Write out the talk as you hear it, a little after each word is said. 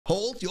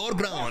Hold your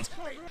ground.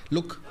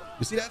 Look,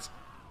 you see that?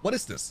 What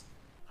is this?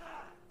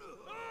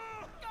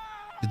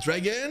 The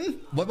dragon?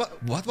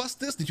 What was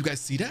this? Did you guys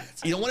see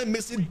that? You don't want to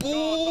miss it.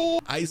 Boom!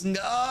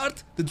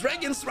 Isengard! The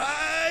dragon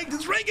strike! The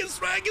dragon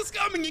strike is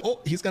coming! Oh,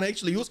 he's gonna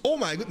actually use... Oh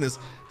my goodness!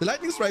 The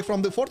lightning strike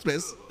from the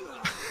fortress.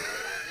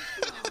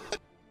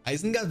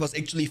 Isengard was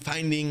actually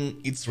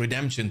finding its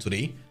redemption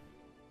today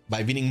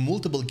by winning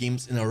multiple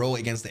games in a row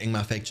against the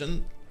Angmar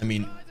faction. I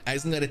mean,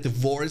 Isengard had the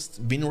worst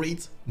win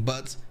rate,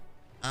 but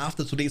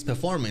after today's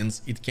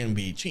performance, it can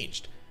be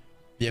changed.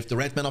 We have the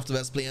red Man of the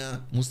West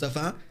player,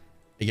 Mustafa,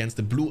 against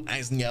the blue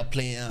Isengard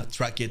player,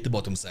 Trucky at the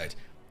bottom side.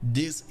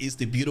 This is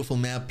the beautiful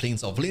map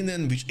Plains of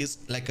Linden, which is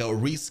like a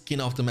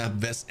reskin of the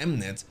map West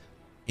Mnet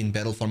in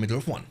Battle for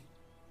Middle-earth 1.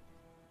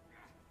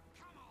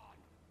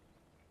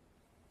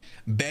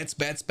 Bats.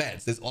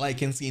 That's all I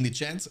can see in the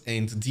chat.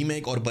 And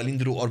DMake or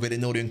Balindru or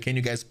Vedenorian, can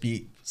you guys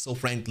be so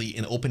friendly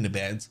and open the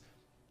beds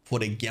for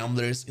the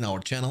gamblers in our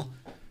channel?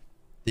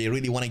 They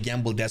really want to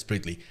gamble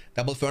desperately.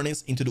 Double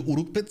furnace into the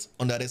Uruk pit.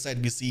 On the other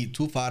side, we see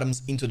 2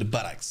 farms into the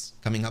barracks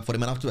coming up for the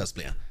Man of the West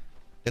player.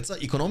 That's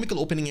an economical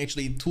opening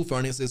actually. 2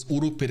 furnaces,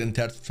 Uruk pit and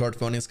third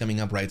furnace coming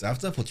up right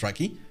after for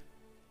Trucky.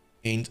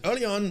 And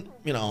early on,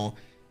 you know,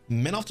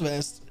 Man of the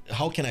West,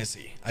 how can I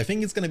say? I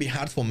think it's going to be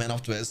hard for Man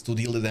of the West to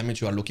deal the damage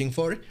you are looking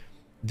for.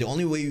 The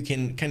only way you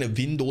can kind of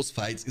win those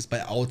fights is by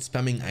out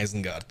spamming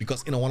Isengard.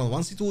 Because in a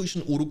one-on-one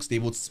situation, Uruks, they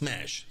would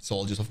smash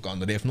Soldiers of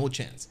Gondor. They have no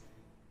chance.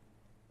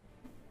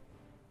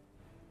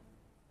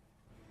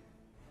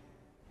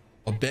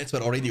 Oh, beds were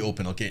already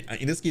open. Okay,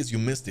 in this case, you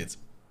missed it.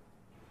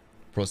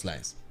 Pro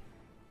slice.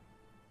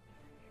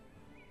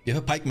 You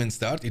have a pikeman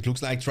start. It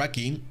looks like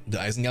Trucky, the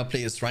Isengard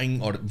player, is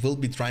trying or will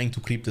be trying to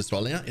creep the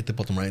Strolia at the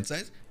bottom right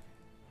side.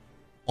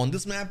 On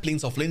this map,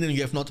 Plains of Linden,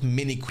 you have not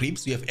many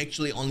creeps. You have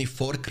actually only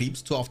 4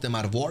 creeps. 2 of them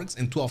are wargs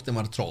and 2 of them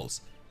are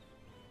trolls.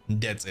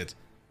 That's it.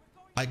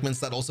 Pikeman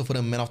start also for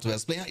the Man of the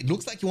West player. It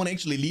looks like you want to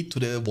actually lead to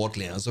the ward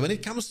layer. So when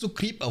it comes to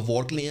creep a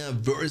ward layer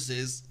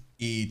versus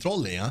a troll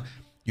layer,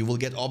 you will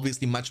get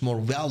obviously much more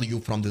value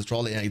from the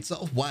troll layer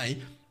itself. Why?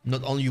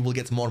 Not only you will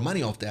get more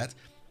money off that,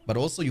 but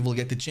also you will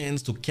get the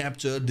chance to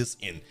capture this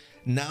inn.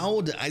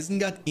 Now the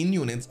Isengard inn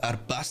units are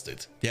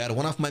busted. They are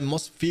one of my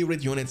most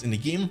favorite units in the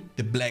game,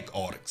 the Black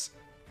Orcs.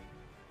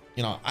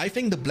 You know, I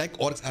think the Black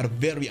Orcs are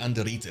very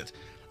underrated,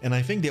 and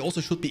I think they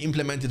also should be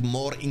implemented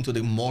more into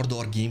the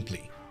Mordor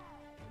gameplay.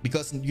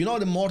 Because, you know,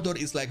 the Mordor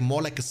is like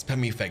more like a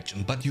spammy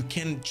faction, but you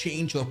can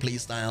change your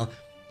playstyle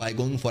by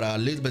going for a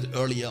little bit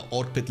earlier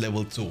Orc Pit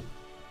level 2,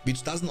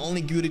 which doesn't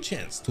only give you the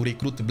chance to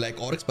recruit the Black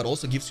Orcs, but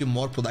also gives you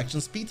more production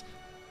speed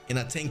in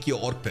a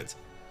tankier Orc Pit.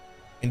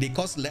 And they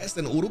cost less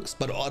than Uruks,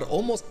 but are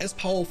almost as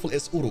powerful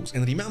as Uruks.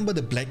 And remember,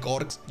 the Black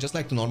Orcs, just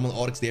like the normal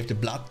Orcs, they have the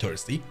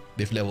Bloodthirsty,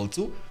 they have level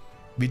 2,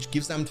 which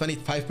gives them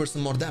 25%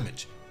 more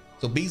damage.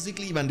 So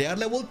basically, when they are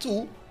level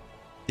 2,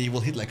 they will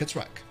hit like a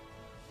truck.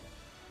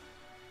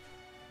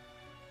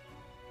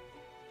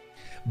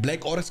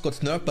 Black Orcs got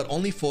nerfed, but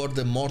only for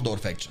the Mordor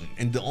faction.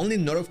 And the only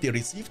nerf they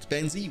received,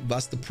 Benzi,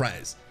 was the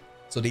price.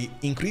 So they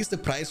increased the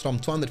price from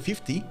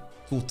 250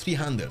 to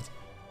 300.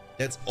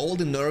 That's all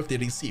the nerf they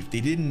received. They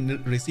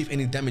didn't receive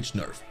any damage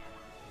nerf.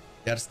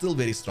 They are still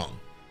very strong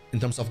in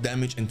terms of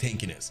damage and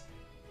tankiness.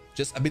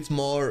 Just a bit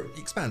more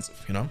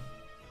expensive, you know?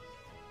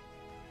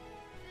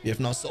 We have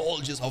now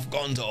Soldiers of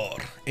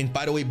Gondor. And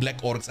by the way,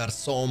 Black Orcs are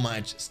so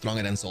much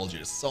stronger than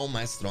Soldiers. So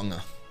much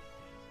stronger.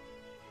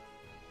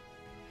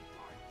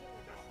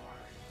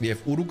 We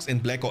have Uruks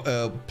and Black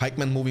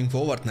Pikemen moving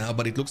forward now,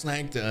 but it looks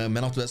like the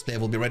Man of the West player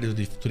will be ready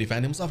to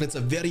defend himself. It's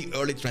a very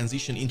early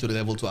transition into the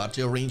level 2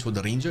 archer range for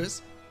the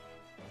Rangers.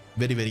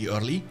 Very, very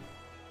early.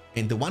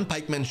 And the one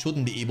Pikeman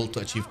shouldn't be able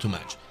to achieve too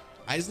much.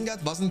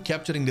 Isengard wasn't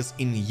capturing this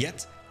in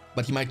yet,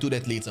 but he might do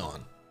that later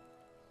on.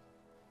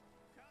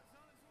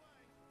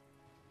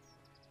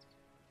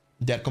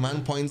 Their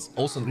command points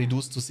also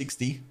reduced to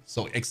 60.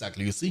 So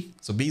exactly, you see.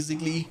 So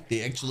basically,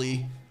 they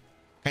actually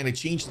kind of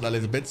changed it a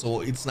little bit.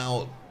 So it's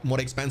now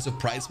more expensive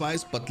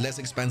price-wise, but less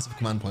expensive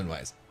command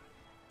point-wise.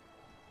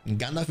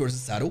 Gandalf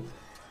versus Saru.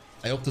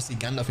 I hope to see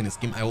Gandalf in this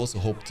game. I also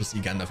hope to see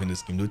Gandalf in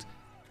this game, dude.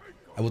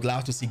 I would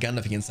love to see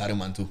Gandalf against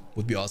Saruman too.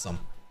 Would be awesome.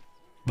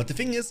 But the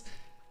thing is,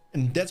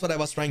 and that's what I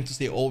was trying to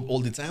say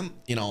all the time,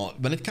 you know,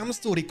 when it comes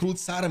to recruit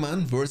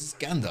Saruman versus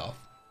Gandalf,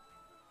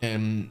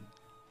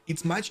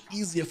 it's much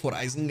easier for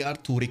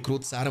Isengard to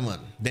recruit Saruman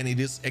than it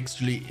is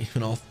actually,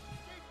 you know,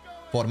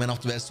 for Man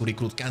of the West to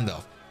recruit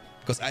Gandalf.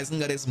 Because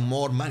Isengard has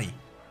more money.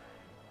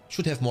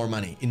 Should have more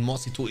money in more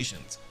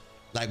situations.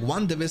 Like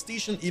one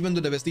Devastation, even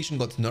though Devastation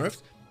got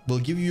nerfed, will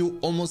give you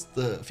almost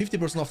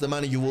 50% of the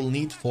money you will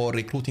need for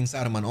recruiting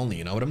Saruman only,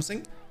 you know what I'm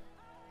saying?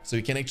 So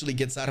you can actually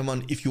get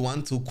Saruman if you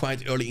want to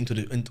quite early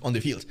on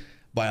the field.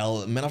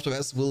 While Man of the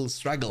West will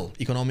struggle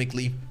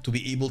economically to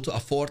be able to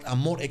afford a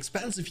more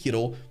expensive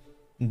hero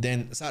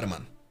than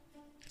Saruman.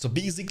 So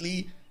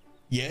basically,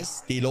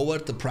 yes, they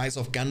lowered the price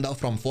of Gandalf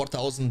from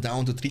 4,000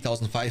 down to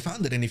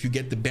 3,500, and if you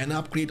get the banner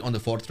upgrade on the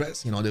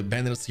fortress, you know, the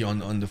banners here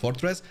on the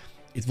fortress,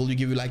 it will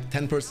give you like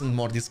 10%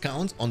 more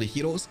discount on the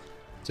heroes,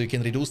 So you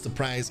can reduce the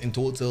price in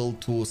total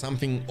to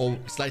something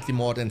slightly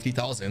more than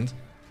 3,000.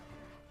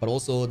 But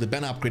also the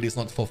banner upgrade is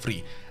not for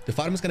free. The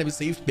farm is gonna be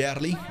saved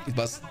barely. It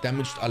was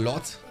damaged a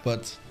lot,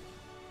 but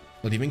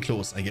not even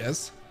close, I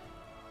guess.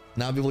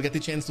 Now we will get the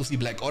chance to see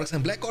Black Orcs,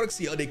 and Black Orcs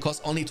here, they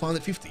cost only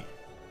 250.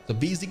 So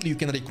basically you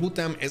can recruit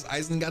them as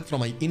Isengard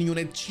from an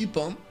in-unit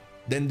cheaper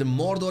than the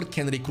Mordor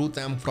can recruit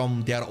them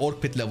from their Orc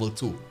Pit level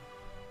 2.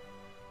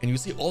 And you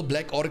see all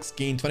Black Orcs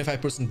gain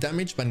 25%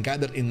 damage when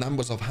gathered in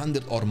numbers of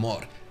 100 or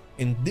more.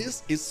 And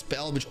this is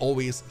spell which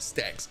always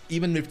stacks,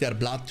 even if they're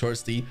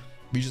bloodthirsty,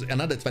 which is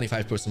another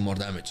 25% more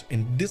damage.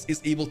 And this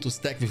is able to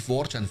stack with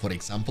War Chant, for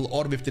example,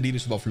 or with the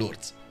Leadership of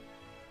Lords.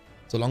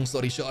 So long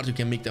story short, you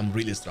can make them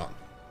really strong.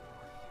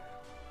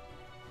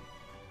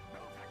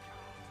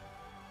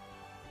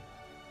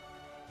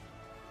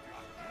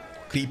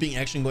 Creeping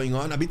action going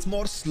on, a bit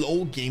more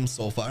slow game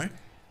so far. I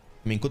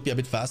mean, could be a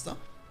bit faster.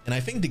 And I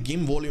think the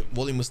game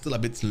volume is still a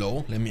bit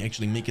low. Let me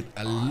actually make it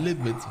a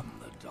little bit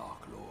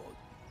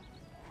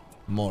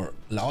more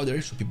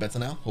louder. Should be better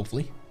now,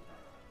 hopefully.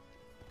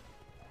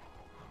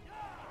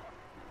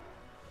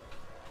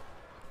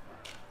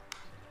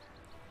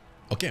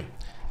 Okay.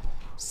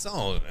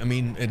 So, I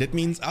mean, that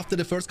means after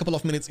the first couple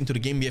of minutes into the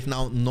game, we have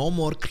now no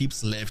more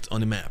creeps left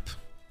on the map.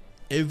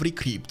 Every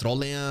creep, troll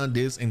layer,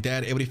 this and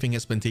that, everything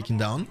has been taken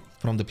down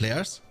from the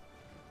players.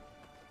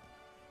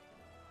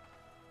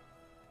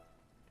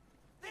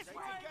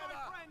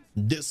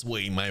 This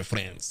way, my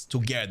friends,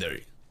 together.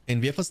 And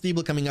we have a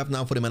stable coming up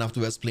now for the Man of the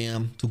West player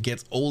to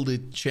get all the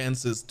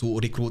chances to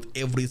recruit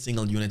every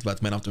single unit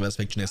that Man of the West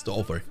faction has to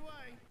offer.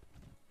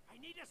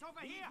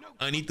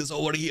 I need this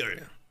over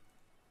here.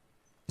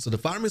 So the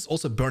farm is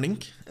also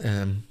burning,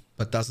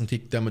 but doesn't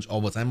take damage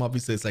over time.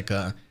 Obviously, it's like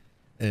a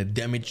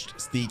damaged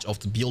stage of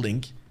the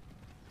building.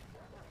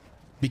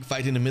 Big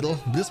fight in the middle.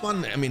 This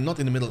one, I mean, not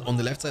in the middle, on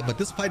the left side, but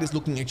this fight is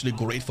looking actually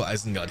great for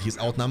Isengard. His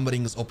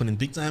outnumbering is opening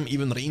big time.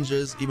 Even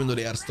Rangers, even though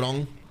they are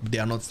strong, they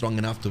are not strong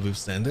enough to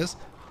withstand this.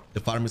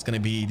 The farm is going to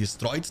be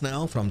destroyed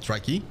now from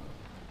Truckee.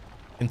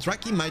 And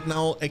Truckee might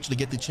now actually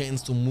get the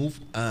chance to move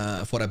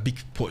for a big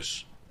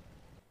push.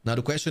 Now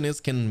the question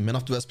is, can Man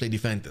of the West play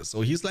defend this?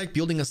 So he's like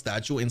building a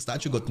statue, and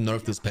statue got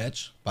nerfed this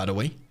patch, by the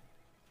way.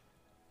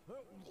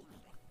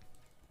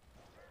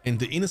 And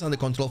the inn is under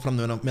control from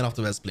the Man of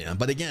the West player.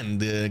 But again,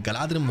 the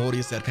Galadrim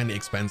warriors are kind of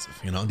expensive,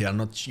 you know, they are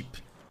not cheap.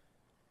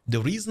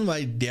 The reason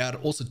why they are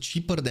also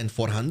cheaper than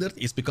 400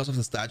 is because of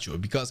the statue.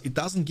 Because it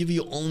doesn't give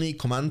you only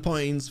command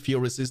points, fear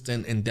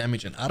resistance, and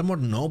damage and armor,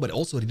 no, but it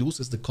also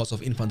reduces the cost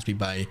of infantry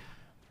by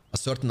a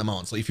certain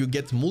amount. So if you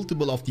get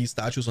multiple of these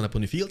statues on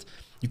opponent field,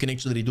 you can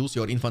actually reduce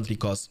your infantry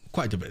cost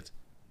quite a bit.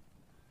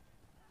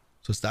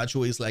 So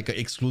statue is like an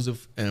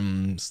exclusive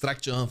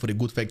structure for the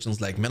good factions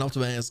like Men of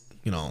the West,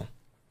 you know,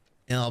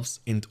 elves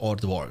and or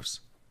dwarves.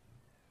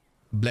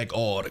 Black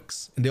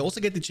Orcs. And they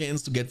also get the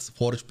chance to get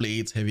forged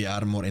blades, heavy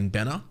armor, and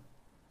banner.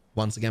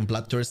 Once again,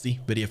 bloodthirsty,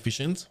 very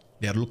efficient.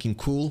 They are looking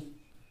cool.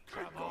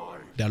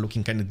 They are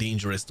looking kind of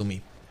dangerous to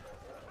me.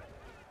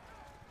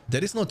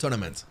 There is no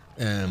tournament.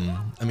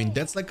 I mean,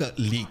 that's like a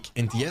league.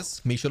 And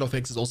yes, Make Sure of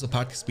X is also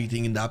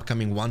participating in the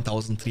upcoming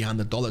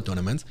 $1,300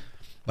 tournament.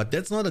 But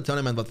that's not a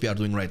tournament what we are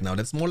doing right now.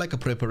 That's more like a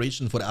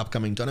preparation for the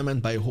upcoming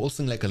tournament by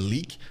hosting like a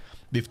league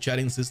with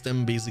chatting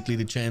system, basically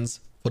the chance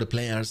for the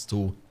players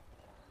to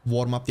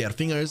warm up their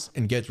fingers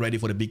and get ready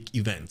for the big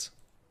event.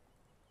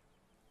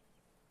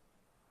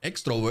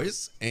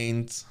 Extroverts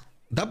and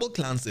double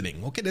clan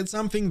sitting. Okay, that's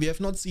something we have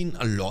not seen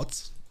a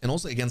lot. And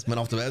also against Men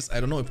of the West, I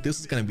don't know if this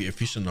is going to be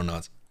efficient or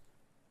not.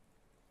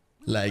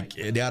 Like,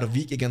 they are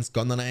weak against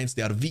Gondor Knights,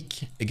 they are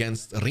weak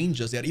against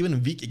Rangers, they are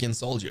even weak against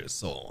soldiers.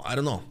 So, I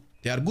don't know.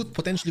 They are good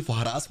potentially for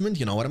harassment,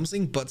 you know what I'm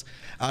saying? But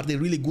are they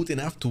really good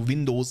enough to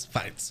win those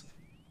fights?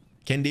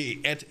 Can they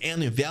add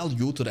any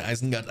value to the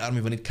Isengard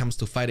army when it comes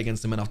to fight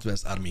against the Men of the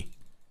West army?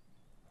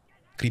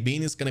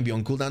 Creebane is going to be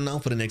on cooldown now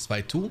for the next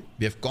fight too.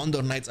 We have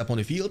Gondor Knights up on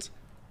the field.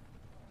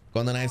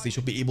 Gondor Knights, they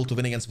should be able to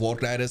win against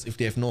Warg Riders if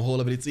they have no whole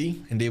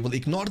ability. And they will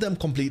ignore them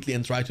completely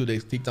and try to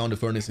take down the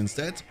furnace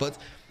instead. But,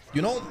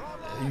 you know,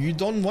 you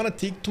don't want to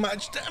take too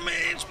much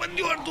damage, but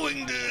you are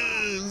doing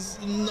this.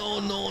 No,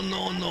 no,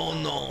 no, no,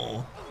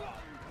 no.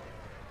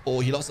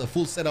 Oh, he lost a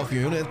full set of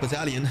your unit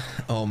battalion.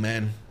 Oh,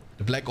 man.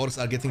 The Black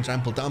Orcs are getting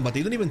trampled down, but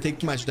they don't even take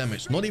too much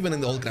damage. Not even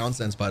in the old ground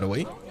stance, by the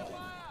way.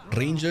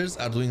 Rangers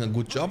are doing a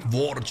good job.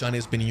 War Chant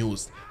has been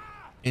used.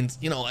 And,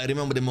 you know, I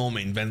remember the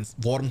moment when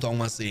Wormtongue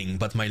was saying,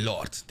 "But my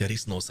lord, there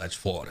is no such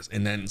force."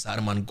 And then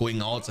Saruman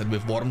going outside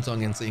with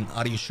Wormtongue and saying,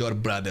 "Are you sure,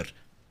 brother?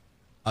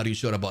 Are you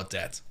sure about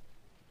that?"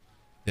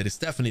 There is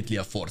definitely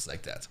a force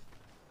like that.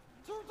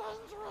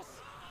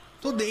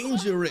 Too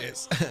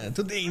dangerous.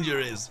 Too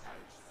dangerous.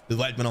 The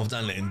Wild Men of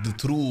Dunland, the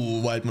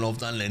true Wild Men of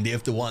Dunland, they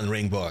have the one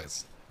ring,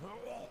 boys.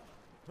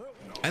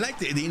 I like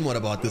the Edain mod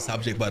about this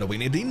subject, by the way.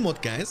 In Edain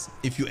mod, guys,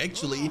 if you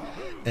actually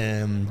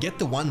get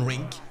the one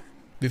ring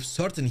with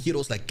certain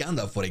heroes like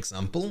Gandalf, for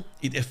example,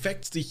 it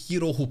affects the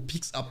hero who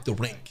picks up the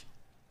ring.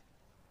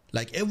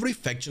 Like every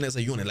faction has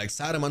a unit, like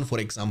Saruman, for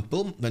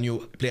example, when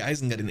you play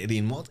Isengard in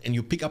Edain mod and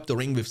you pick up the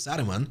ring with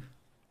Saruman,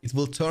 It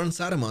will turn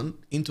Saruman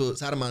into a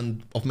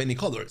Saruman of many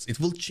colors. It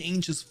will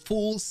change his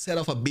full set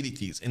of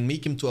abilities and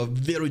make him to a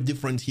very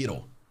different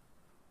hero.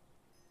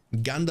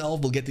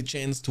 Gandalf will get the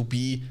chance to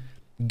be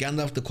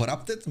Gandalf the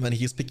Corrupted when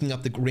he's picking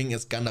up the ring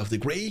as Gandalf the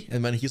Grey,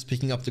 and when he's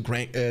picking up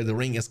the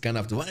ring as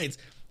Gandalf the White,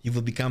 he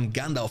will become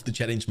Gandalf the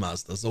Challenge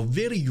Master. So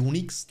very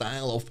unique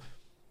style of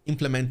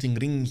implementing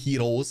ring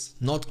heroes,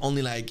 not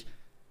only like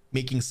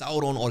making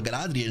Sauron or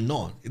Galadriel.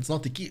 No, it's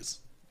not the case.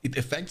 It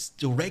affects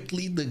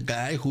directly the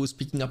guy who is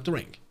picking up the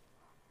ring.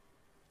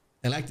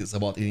 I like this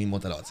about Edin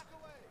mod a lot.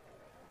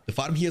 The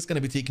farm here is going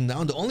to be taken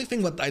down. The only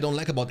thing what I don't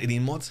like about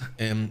Edin mod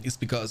is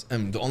because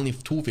the only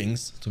two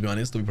things, to be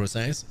honest, to be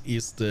precise,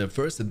 is the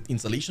first, the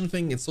installation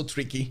thing. It's so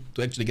tricky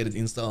to actually get it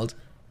installed.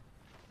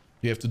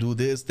 You have to do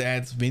this,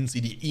 that,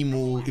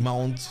 WinCD,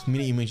 mount,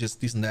 mini images,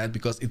 this and that,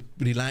 because it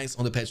relies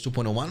on the patch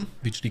 2.01,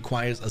 which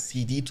requires a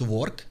CD to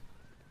work.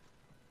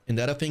 And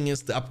the other thing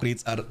is the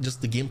upgrades are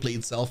just the gameplay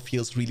itself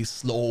feels really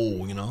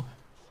slow, you know.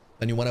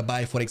 Then you want to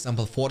buy, for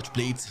example, Forge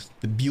Blades.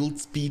 The build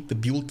speed, the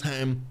build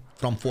time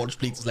from Forge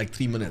Blades is like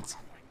 3 minutes.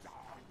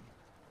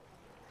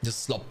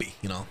 Just sloppy,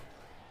 you know.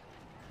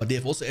 But they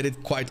have also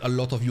added quite a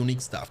lot of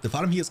unique stuff. The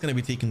farm here is going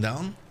to be taken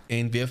down.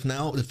 And we have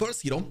now, the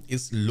first hero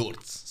is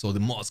Lords. So the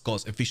most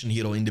cost efficient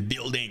hero in the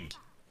building.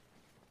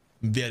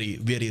 Very,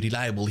 very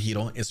reliable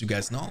hero, as you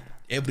guys know.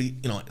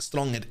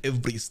 Strong at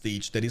every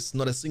stage. There is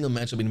not a single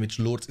matchup in which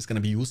Lords is going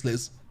to be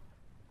useless.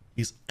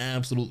 He's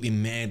absolutely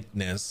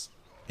madness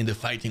in the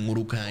fighting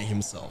Uruk-hai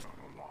himself.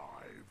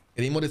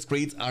 Edin mod is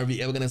great. Are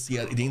we ever going to see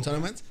an Edin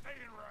tournament?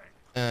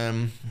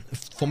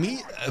 For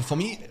me,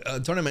 a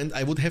tournament,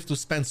 I would have to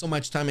spend so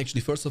much time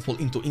actually, first of all,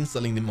 into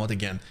installing the mod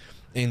again.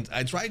 And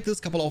I tried this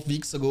a couple of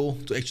weeks ago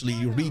to actually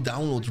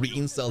re-download,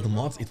 reinstall the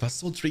mods. It was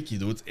so tricky,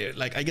 dude.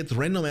 Like, I get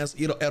random ass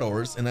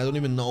errors and I don't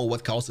even know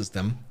what causes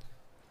them.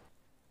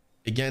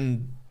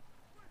 Again,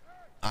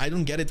 I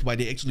don't get it why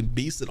they actually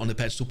based it on the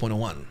patch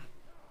 2.01,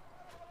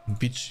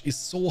 which is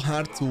so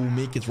hard to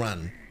make it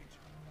run.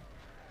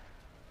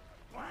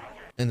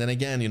 And then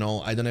again, you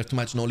know, I don't have too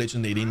much knowledge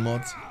in the Edin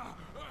mod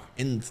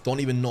and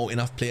don't even know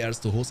enough players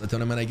to host a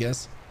tournament, I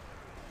guess.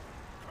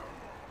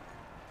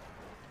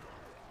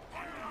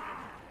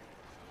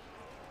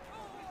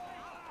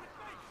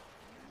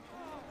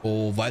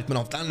 Oh, Wildman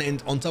of Dun,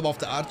 and on top of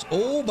the arch.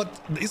 Oh,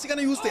 but is he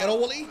gonna use the arrow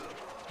volley?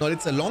 No,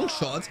 it's a long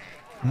shot.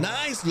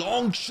 Nice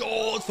long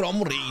shot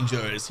from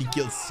Rangers. He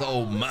kills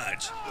so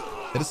much.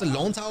 There is a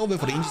lone tower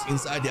with Rangers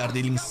inside. They are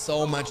dealing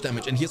so much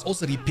damage. And he has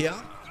also repair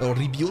or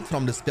rebuild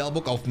from the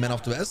spellbook of Man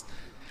of the West.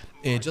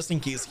 Just in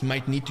case he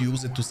might need to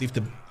use it to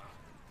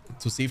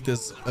save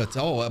this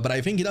tower. But I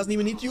think he doesn't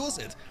even need to use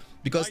it.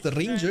 Because the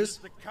Rangers...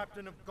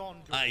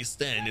 I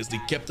stand as the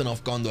captain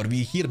of Gondor. We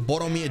hear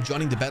Boromir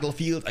joining the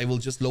battlefield. I will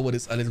just lower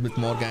this a little bit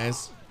more,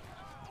 guys.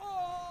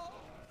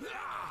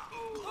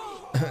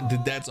 The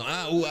dead song.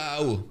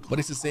 Ow. What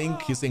is he saying?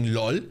 He's saying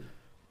lol.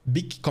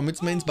 Big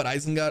commitment, but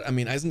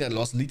Isengard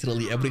lost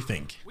literally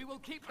everything. We will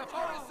keep the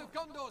forests of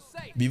Gondor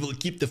safe. We will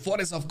keep the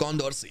forests of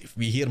Gondor safe.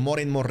 We hear more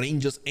and more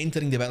Rangers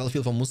entering the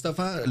battlefield from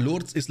Mustafa.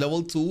 Lords is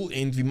level 2,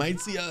 and we might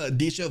see a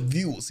deja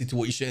vu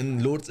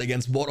situation. Lords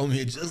against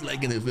Boromir, just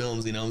like in the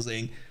films, you know what I'm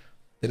saying?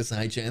 There is a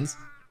high chance.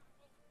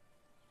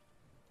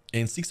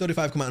 And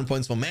 635 command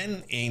points for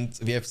men, and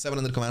we have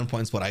 700 command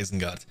points for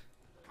Isengard.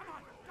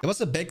 It was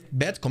a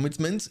bad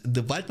commitment.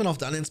 The Wildman of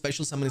Dun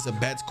special summon is a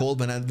bad call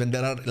when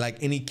there are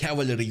like any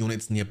cavalry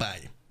units nearby,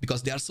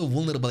 because they are so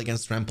vulnerable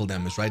against trample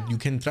damage, right? You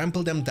can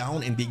trample them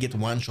down and they get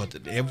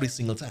one-shotted every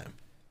single time.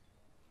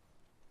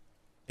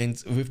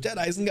 And with that,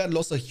 Isengard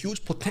lost a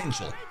huge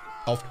potential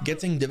of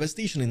getting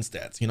Devastation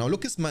instead. You know,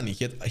 look his money.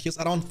 He has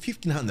around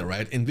 1500,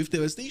 right? And with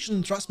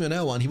Devastation, trust me on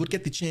that one, he would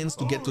get the chance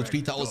to get to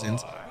 3000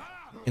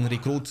 and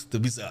recruit the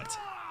Wizard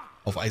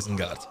of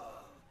Isengard,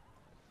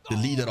 the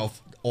leader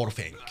of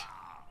Orthanc.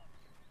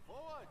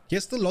 He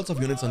has still lots of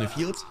units on the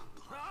field.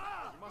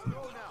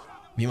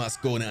 We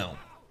must go now.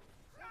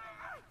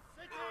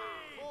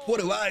 For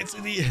the White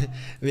City,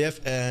 we have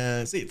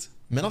Sid.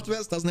 Man of the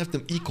West doesn't have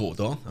the eco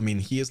though. I mean,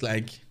 he is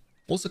like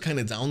also kind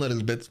of down a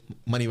little bit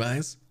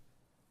money-wise.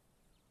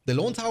 The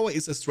Lone Tower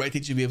is a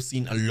strategy we have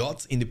seen a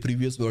lot in the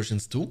previous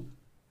versions too.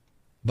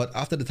 But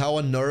after the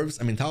tower nerfs,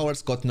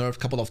 towers got nerfed a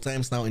couple of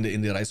times now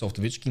in the Rise of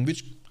the Witch King,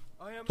 which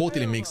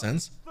totally makes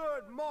sense.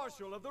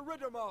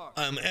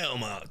 I'm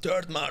Elmar,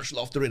 3rd Marshal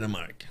of the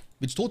Riddermark.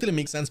 Which totally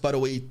makes sense, by the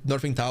way.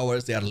 Nerfing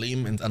towers, they are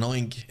lame and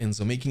annoying, and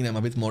so making them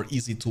a bit more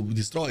easy to be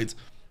destroyed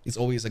is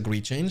always a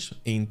great change,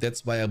 and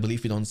that's why I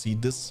believe we don't see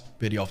this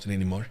very often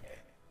anymore.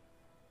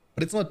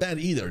 But it's not bad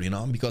either, you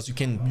know, because you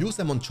can use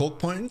them on choke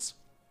points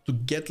to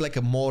get like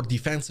a more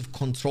defensive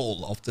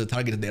control of the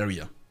targeted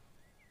area.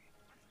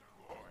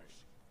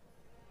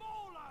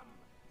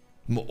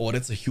 Oh,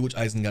 that's a huge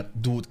Isengard.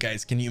 Dude,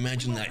 guys, can you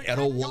imagine an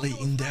arrow volley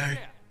in there?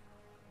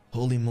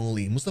 Holy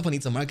moly. Mustafa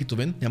needs a market to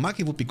win. Yeah,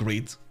 market would be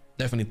great.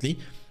 Definitely.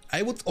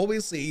 I would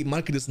always say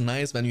market is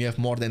nice when you have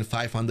more than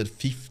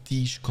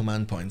 550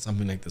 command points.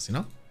 Something like this, you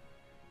know?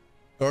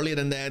 Earlier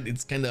than that,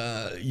 it's kind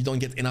of, you don't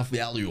get enough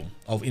value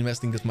of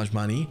investing this much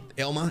money.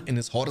 Elma and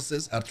his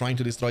horses are trying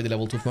to destroy the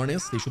level 2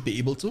 furnace. They should be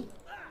able to.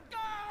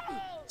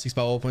 6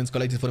 power points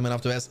collected for the man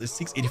of the west.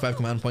 685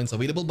 command points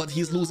available, but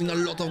he's losing a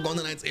lot of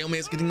Golden Knights. Elma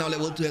is getting now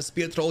level 2 as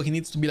spear throw. He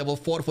needs to be level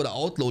 4 for the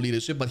outlaw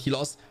leadership, but he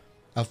lost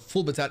a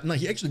full battalion. No,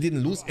 he actually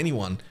didn't lose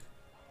anyone.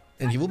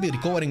 And he will be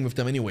recovering with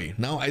them anyway.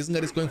 Now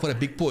Isengard is going for a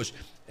big push.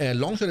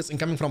 Longshot is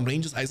incoming from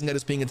ranges. Isengard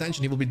is paying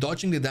attention. He will be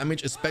dodging the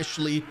damage,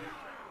 especially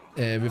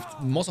with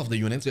most of the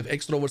units. We have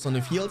extroverts on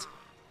the field.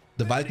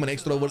 The Wildman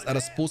extroverts are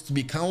supposed to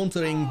be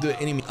countering the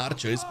enemy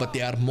archers, but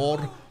they are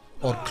more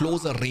or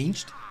closer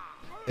ranged.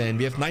 And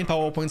we have 9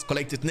 power points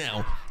collected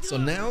now. So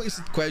now is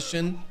the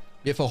question.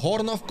 We have a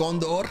Horn of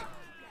Gondor.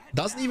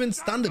 Doesn't even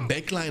stun the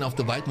backline of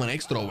the Wildman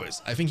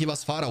extroverts. I think he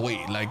was far away.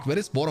 Like, where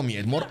is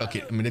Boromir?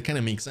 Okay, I mean, that kind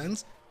of makes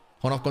sense.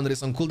 Horn of Gondor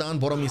is on cooldown.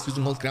 Boromir is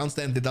using hold ground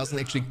stand. That doesn't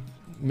actually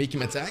make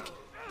him attack.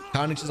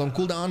 Carnage is on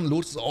cooldown.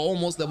 Lourdes is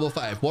almost level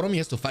 5. Boromir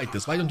has to fight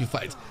this. Why don't you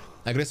fight?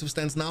 Aggressive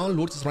stance now.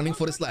 Lourdes is running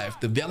for his life.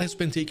 The Vel has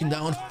been taken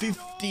down.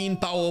 15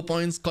 power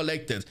points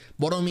collected.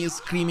 Boromir is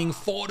screaming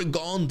for the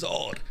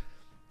Gondor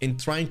and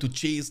trying to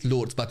chase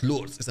Lourdes. But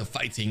Lourdes is a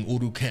fighting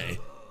Uruk-hai.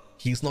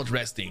 He's not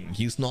resting.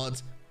 He's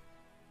not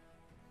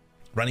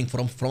running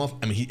from a...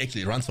 I mean, he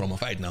actually runs from a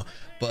fight now.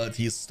 But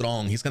he's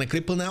strong. He's gonna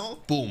cripple now.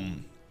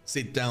 Boom.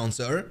 Sit down,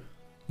 sir.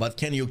 But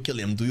can you kill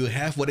him? Do you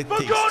have what it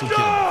takes to kill him?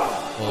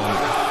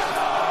 Oh.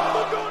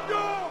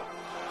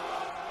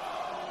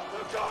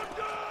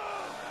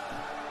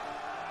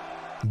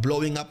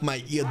 Blowing up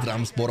my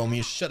eardrums,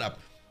 Boromir. Shut up.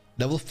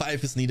 Level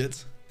 5 is needed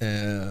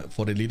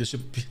for the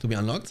leadership to be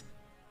unlocked.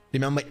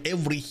 Remember,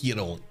 every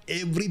hero,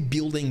 every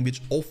building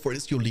which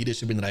offers you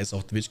leadership in Rise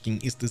of the Witch King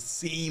is the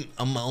same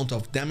amount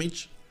of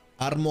damage,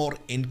 armor,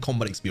 and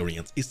combat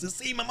experience. It's the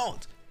same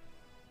amount.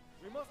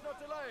 We must not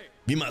delay.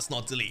 We must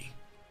not delay.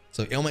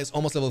 So Elma is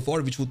almost level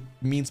 4, which would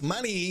means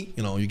money.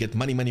 You know, you get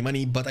money, money,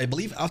 money. But I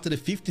believe after the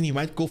 15, he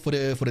might go for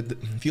the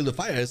Field of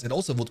Fires. It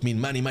also would mean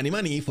money, money,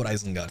 money for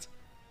Isengard.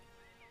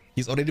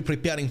 He's already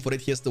preparing for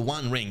it. He has the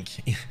 1 rank.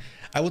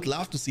 I would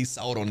love to see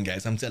Sauron,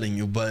 guys, I'm telling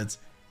you, but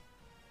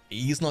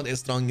he's not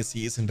as strong as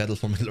he is in Battle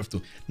for Middle-earth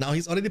 2. Now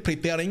he's already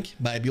preparing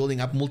by building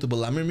up multiple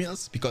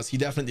Lammermirs, because he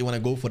definitely want to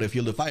go for the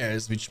Field of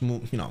Fires, which,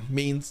 you know,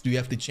 means you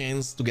have the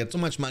chance to get so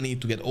much money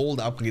to get all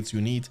the upgrades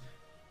you need,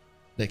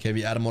 like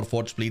heavy armor,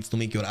 forge plates, to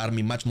make your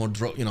army much more,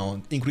 you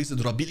know, increase the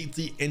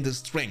durability and the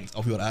strength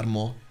of your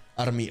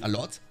army a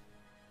lot.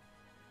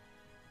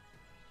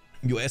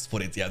 You asked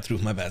for it, yeah, true,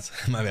 my bad,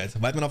 my bad.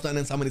 Wildman of the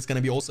Island Summon is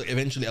gonna be also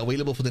eventually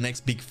available for the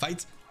next big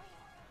fight.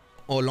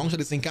 Or Longshot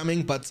is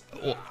incoming, but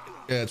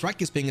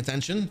Track is paying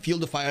attention.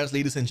 Field of Fires,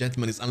 ladies and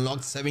gentlemen, is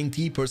unlocked.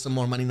 70%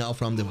 more money now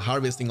from the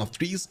harvesting of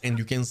trees, and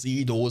you can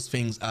see those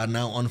things are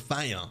now on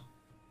fire,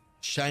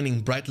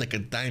 shining bright like a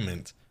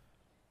diamond.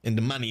 And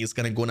the money is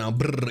gonna go now,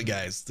 brrr,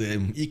 guys.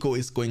 The eco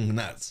is going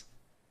nuts.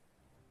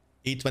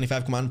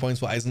 825 command points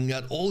for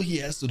Isengard. All he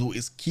has to do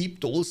is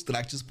keep those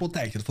structures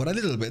protected for a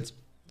little bit,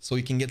 so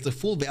you can get the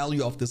full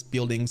value of these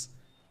buildings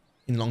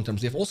in long term.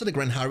 So you have also the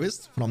Grand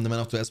Harvest from the Man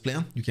of the West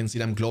player. You can see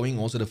them glowing,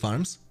 also the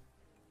farms.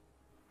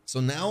 So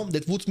now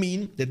that would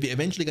mean that we're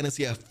eventually going to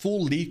see a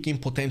full late game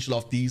potential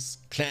of these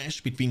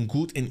clash between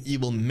good and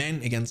evil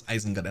men against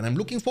Isengard. And I'm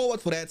looking forward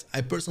for that.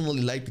 I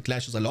personally like the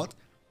clashes a lot.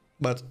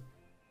 But,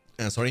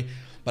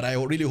 but I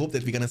really hope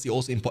that we're going to see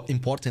also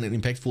important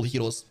and impactful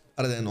heroes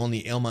other than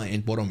only Elma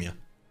and Boromir.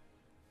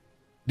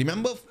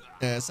 Remember,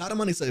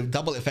 Saruman is a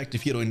double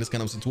effective hero in this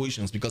kind of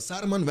situations, because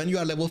Saruman, when you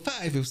are level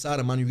 5 with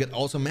Saruman, you get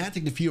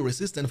automatically fear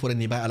resistant for the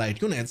nearby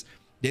allied units.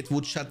 That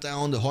would shut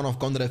down the Horn of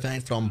Gondor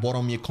effect from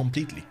Boromir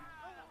completely.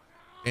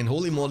 And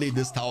holy moly,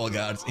 these tower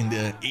guards in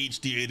the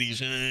HD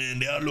edition,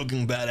 they are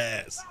looking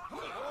badass.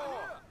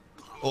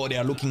 Oh, they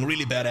are looking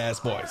really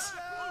badass, boys.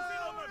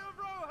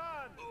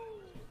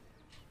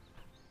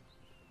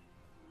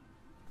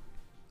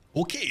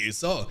 Okay,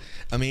 so,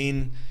 I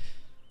mean,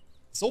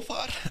 so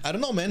far, I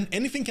don't know, man,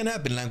 anything can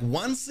happen. Like,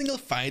 one single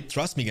fight,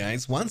 trust me,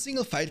 guys, one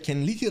single fight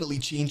can literally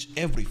change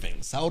everything.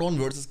 Sauron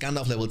versus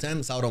Gandalf level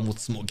 10, Sauron would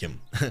smoke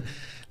him.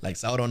 Like,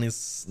 Sauron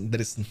is,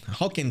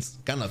 how can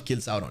Gandalf kill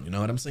Sauron, you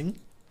know what I'm saying?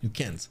 You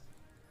can't.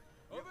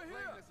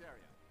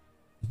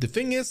 The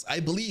thing is, I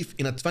believe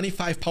in a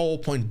 25 power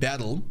point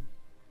battle,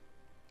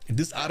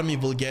 this army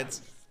will get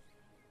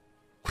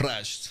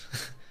crushed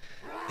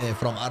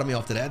from Army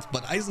of the Dead.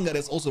 But Isengard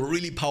has also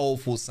really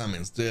powerful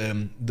summons.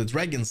 The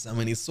dragon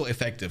summon is so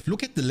effective.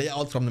 Look at the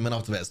layout from the Man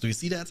of the West. Do you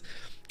see that?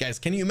 Guys,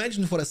 can you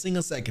imagine for a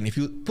single second, if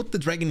you put the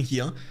dragon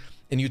here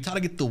and you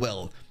target the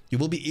well, you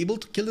will be able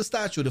to kill the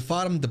statue, the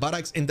farm, the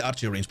barracks, and the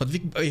archery range. But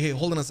hey,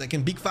 hold on a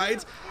second. Big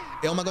fight.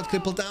 Elma got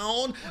crippled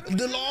down.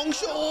 The long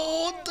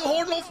shot. The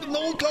Horn of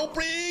no cloud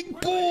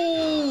break.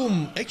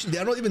 Boom. Actually, they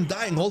are not even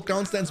dying. Hold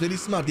ground stands very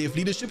smart. They have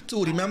leadership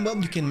too. Remember,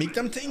 you can make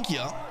them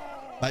tankier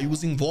by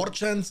using war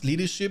chants,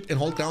 leadership, and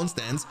hold ground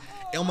stands.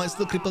 Elma is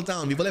still crippled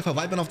down. We will have a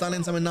Wildman of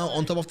Thailand summon now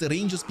on top of the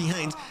ranges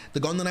behind. The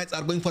Gondor Knights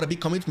are going for a big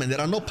commitment.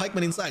 There are no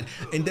pikemen inside.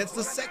 And that's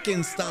the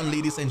second stun,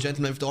 ladies and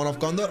gentlemen, with the Horn of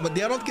Gondor. But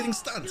they are not getting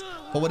stunned.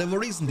 For whatever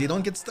reason, they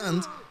don't get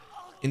stunned.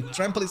 And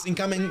trample is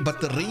incoming, but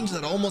the ranges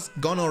are almost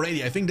gone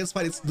already. I think this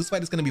fight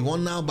is gonna be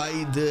won now by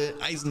the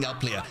Isengard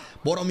player.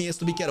 Boromir has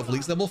to be careful.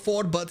 He's level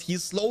 4, but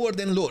he's slower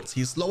than Lords.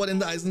 He's slower than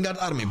the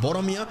Isengard army.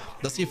 Boromir,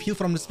 does he have heal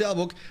from the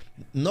spellbook?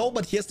 No,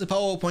 but he has the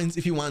power points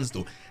if he wants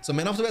to. So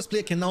Man of the West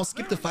player can now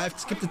skip the 5,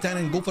 skip the 10,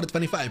 and go for the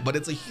 25. But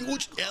it's a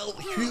huge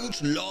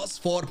huge loss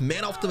for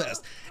Man of the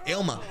West.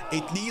 Elma,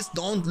 at least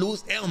don't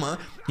lose Elma.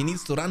 He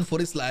needs to run for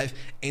his life.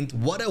 And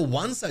what a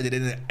one-sided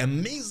and an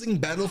amazing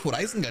battle for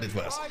Isengard it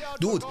was.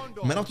 Dude,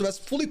 Man of the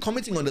West fully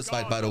committing on this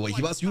fight, by the way.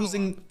 He was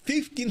using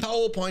 15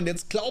 power point.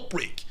 That's Cloud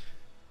Break.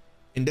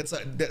 And that's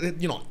a,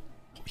 you know,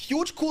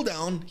 huge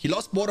cooldown. He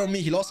lost Boromir,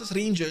 he lost his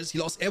rangers, he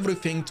lost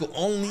everything to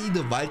only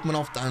the Wildman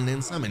of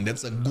Dunland summon.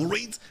 That's a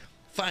great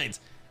fight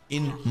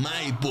in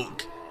my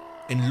book.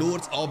 And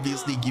Lord's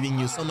obviously giving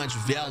you so much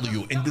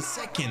value. And the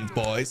second,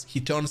 boys, he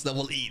turns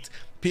level 8.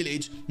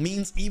 Pillage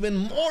means even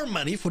more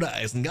money for the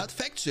Isengard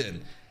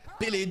faction.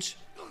 Pillage,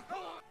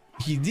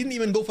 he didn't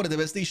even go for the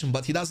devastation,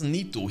 but he doesn't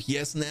need to. He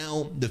has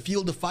now the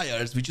Field of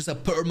Fires, which is a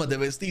perma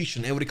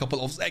devastation every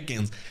couple of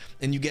seconds,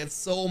 and you get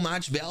so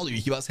much value.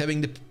 He was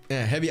having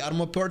the heavy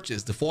armor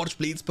purchase, the Forge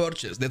Blades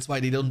purchase. That's why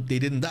they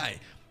didn't die,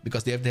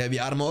 because they have the heavy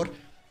armor.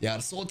 They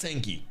are so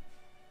tanky.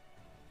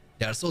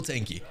 They are so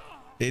tanky.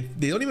 They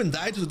don't even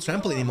die to the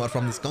trample anymore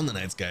from these Condor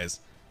Knights, guys.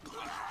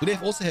 Do they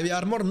have also heavy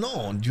armor?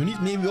 No. You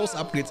need maybe also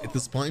upgrades at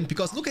this point,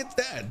 because look at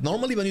that.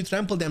 Normally when you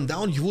trample them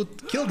down, you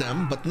would kill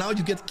them, but now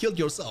you get killed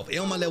yourself.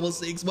 Elma level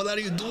 6. What are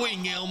you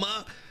doing,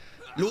 Elma?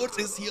 Lord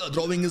is here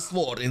drawing his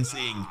sword and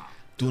saying,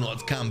 do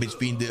not come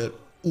between the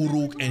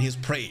Uruk and his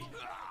prey.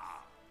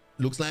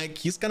 Looks like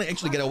he's gonna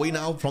actually get away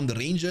now from the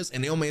rangers,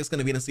 and Elma is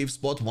gonna be in a safe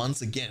spot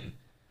once again.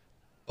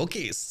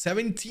 Okay,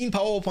 17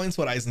 power points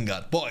for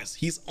Isengard. Boys,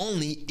 he's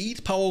only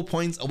 8 power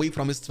points away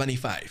from his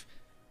 25.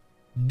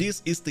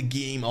 This is the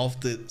game of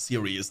the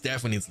series,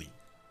 definitely.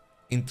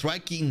 And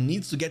Traki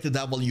needs to get the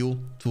W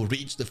to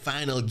reach the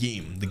final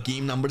game, the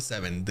game number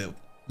 7. The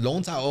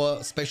Lone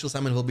Tower special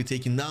summon will be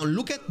taken down.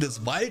 Look at this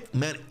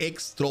Wildman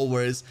X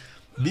throwers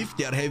with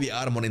their heavy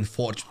armor and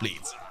forged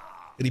blades.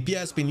 Repair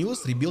has been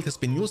used, rebuild has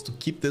been used to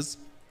keep this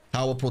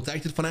tower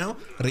protected for now.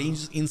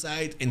 Rangers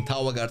inside and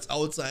tower guards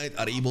outside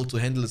are able to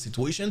handle the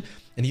situation.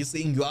 And he's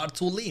saying you are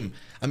too lame.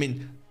 I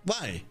mean,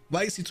 why?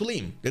 Why is he too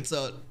lame? It's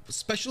a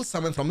special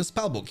summon from his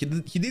spellbook.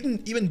 He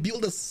didn't even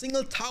build a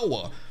single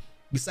tower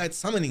besides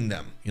summoning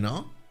them, you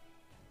know?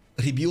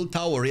 Rebuild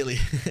tower, really.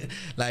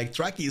 Like,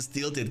 Traki is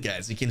tilted,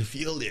 guys. You can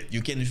feel it.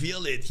 You can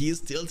feel it. He is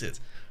tilted.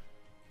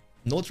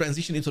 No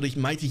transition into the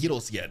mighty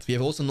heroes yet. We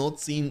have also not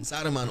seen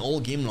Saruman all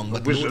game long,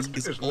 but Lord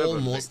is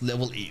almost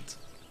level 8.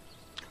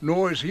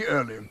 Nor is he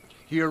early.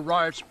 He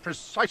arrives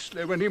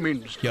precisely when he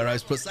means to. He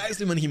arrives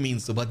precisely when he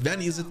means to, but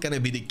when is it gonna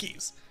be the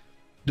case?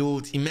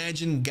 Dude,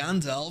 imagine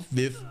Gandalf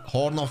with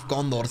Horn of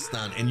Gondor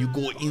stun and you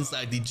go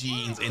inside the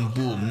jeans and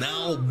boom.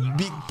 Now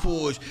big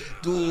push.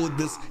 Dude,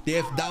 they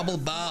have double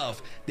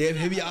buff. They have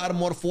heavy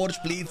armor,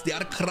 forged blades. They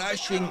are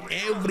crushing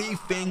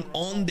everything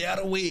on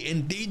their way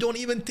and they don't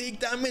even take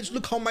damage.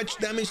 Look how much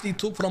damage they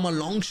took from a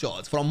long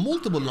shot. From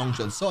multiple long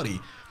shots, sorry.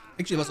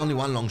 Actually, it was only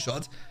one long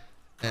shot.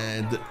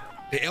 And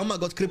Elma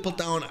got crippled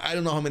down, I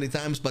don't know how many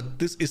times, but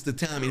this is the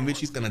time in which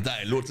he's gonna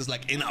die. Lord is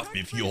like, enough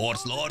with you,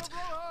 horse lord.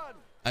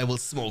 I will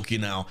smoke you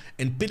now.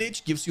 And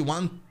pillage gives you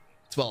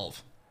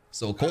 112.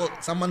 So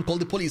someone call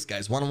the police,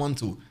 guys.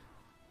 112.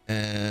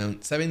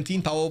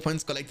 17 power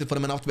points collected for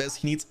the Man of the West.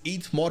 He needs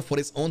 8 more for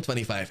his own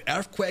 25.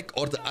 Earthquake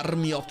or the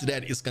Army of the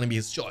Dead is gonna be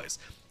his choice.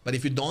 But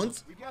if you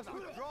don't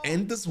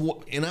end this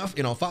enough,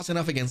 you know, fast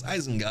enough against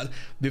Isengard,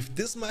 with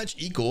this much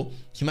eco,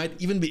 he might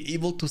even be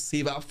able to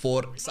save up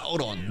for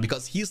Sauron,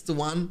 because he's the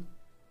one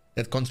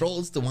that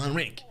controls the One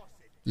Ring.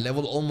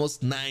 Level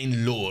almost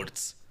 9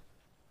 lords.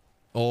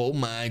 Oh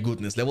my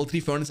goodness. Level 3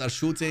 furnace are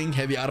shooting,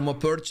 heavy armor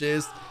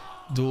purchased.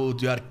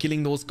 Dude, you are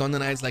killing those Condor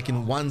Knights like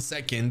in 1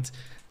 second.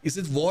 Is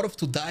it worth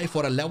to die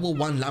for a level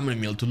 1 Lamin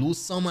Mill to lose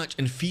so much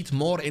and feed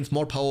more and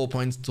more power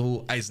points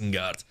to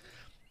Isengard?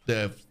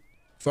 The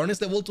furnace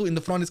level 2 in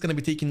the front is going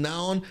to be taken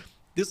down.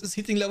 This is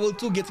hitting level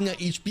 2, getting a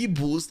HP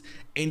boost,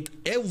 and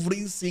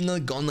every single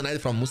Gondor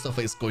Knight from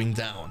Mustafa is going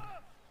down.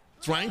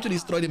 Trying to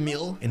destroy the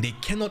mill, and they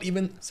cannot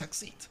even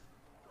succeed.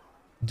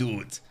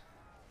 Dude,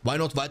 why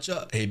not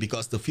Vacha? Hey,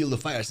 because the Field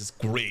of Fires is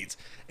great.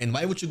 And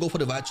why would you go for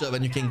the Vacha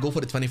when you can go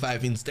for the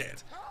 25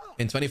 instead?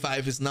 And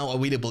 25 is now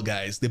available,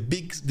 guys. The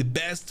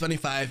best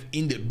 25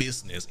 in the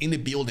business, in the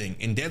building,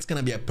 and that's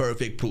gonna be a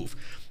perfect proof.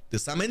 The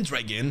Summon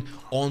Dragon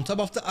on top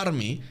of the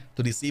army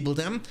to disable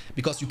them,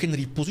 because you can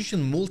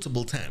reposition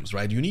multiple times,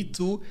 right? You need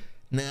to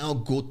now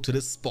go to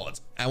the spot.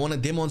 I want to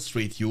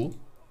demonstrate you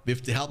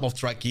with the help of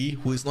Traki,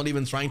 who is not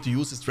even trying to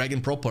use his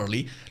dragon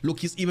properly. Look,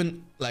 he's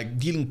even like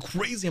dealing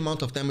crazy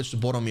amount of damage to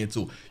Boromir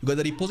too. You got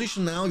the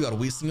reposition now, you are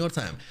wasting your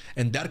time.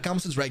 And there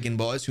comes the dragon,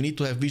 boys. You need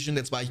to have vision.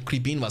 That's why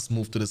Kribin was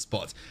moved to the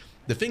spot.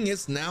 The thing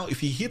is, now if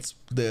he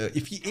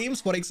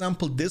aims, for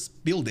example, this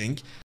building,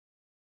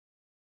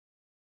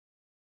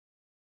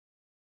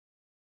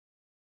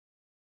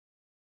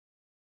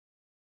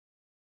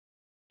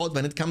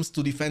 when it comes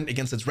to defend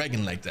against a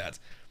dragon like that,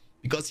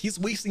 because he's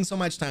wasting so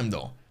much time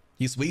though.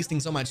 He's wasting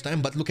so much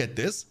time, but look at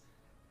this.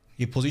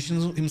 He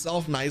positions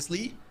himself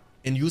nicely,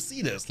 and you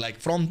see this, like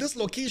from this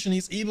location,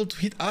 he's able to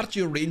hit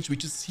archer range,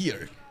 which is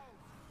here.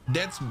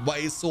 That's why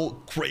it's so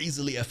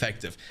crazily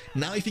effective.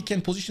 Now, if he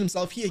can position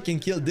himself here, he can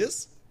kill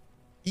this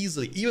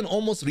easily, even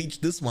almost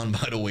reach this one,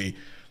 by the way.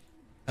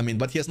 I mean,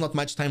 but he has not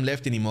much time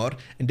left anymore,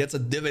 and that's a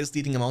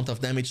devastating amount of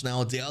damage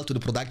now dealt to the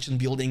production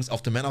buildings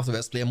of the Man of the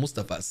West player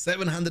Mustafa.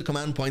 700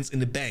 command points in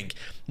the bank.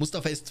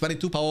 Mustafa has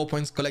 22 power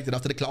points collected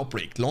after the cloud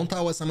break. Lone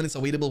Tower Summon is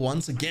available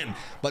once again,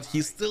 but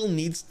he still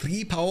needs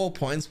 3 power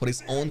points for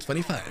his own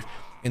 25.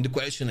 And the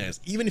question is,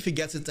 even if he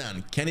gets it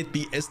done, can it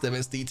be as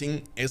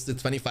devastating as the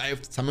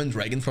 25th Summoned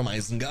Dragon from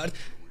Isengard?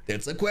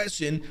 That's a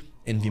question,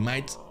 and we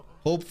might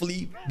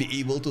hopefully be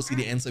able to see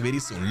the answer very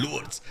soon.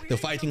 Lords, the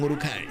fighting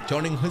Urukai,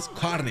 turning his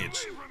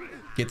carnage,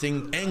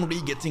 getting angry,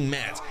 getting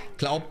mad.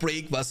 Cloud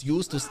Break was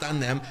used to stun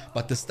them,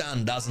 but the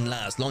stun doesn't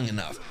last long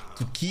enough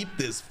to keep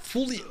this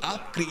fully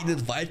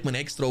upgraded Wildman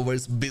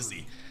extroverts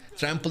busy.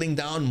 Trampling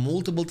down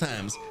multiple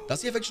times.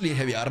 Does he have actually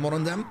heavy armor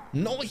on them?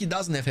 No, he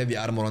doesn't have heavy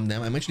armor on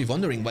them. I'm actually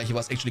wondering why he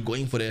was actually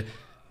going for the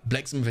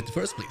blacksmith in the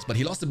first place. But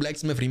he lost the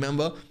blacksmith,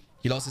 remember?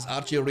 He lost his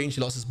archer range,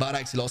 he lost his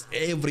barracks, he lost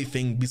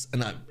everything.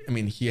 I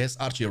mean, he has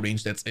archer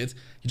range, that's it.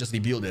 He just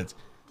rebuilt it.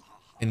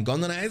 And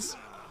Gondonites,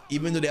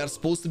 even though they are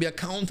supposed to be a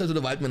counter to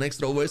the Wildman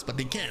extroverts, but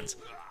they can't.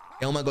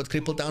 Elma got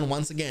crippled down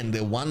once again.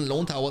 The one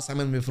Lone Tower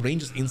Summon with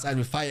ranges inside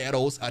with fire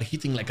arrows are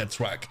hitting like a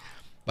truck.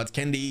 But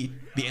can they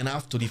be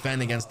enough to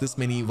defend against this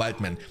many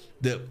Wildmen?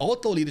 The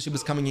auto leadership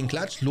is coming in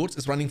clutch. Lords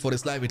is running for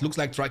his life. It looks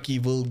like Truckee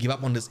will give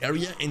up on this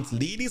area. And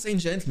ladies and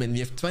gentlemen, we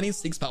have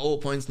 26 power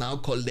points now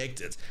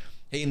collected.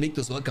 Hey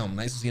Invictus, welcome.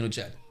 Nice to see you in the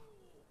chat.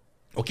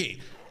 Okay,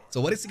 so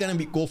what is he gonna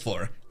go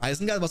for?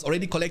 Isengard was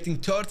already collecting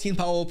 13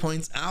 power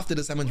points after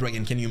the Summoned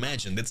Dragon. Can you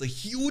imagine? That's a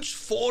huge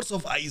force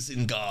of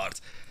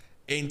Isengard.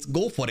 And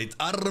go for it,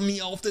 army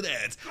of the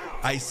dead.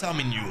 I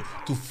summon you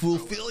to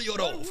fulfill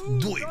your oath.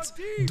 Do it,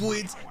 do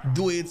it,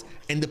 do it.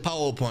 And the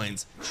power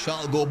points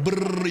shall go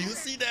brrr. You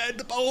see that?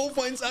 The power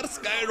points are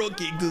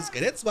skyrocketing to the sky.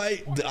 That's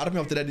why the army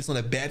of the dead is not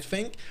a bad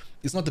thing.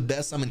 It's not the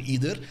best summon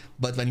either,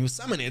 but when you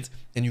summon it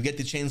and you get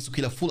the chance to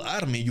kill a full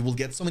army, you will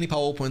get so many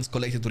power points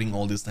collected during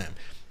all this time.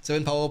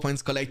 7 power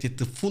points collected,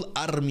 the full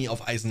army of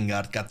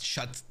Isengard got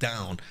shut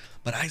down.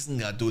 But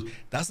Isengard, dude,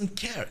 doesn't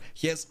care.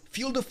 He has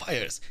Field of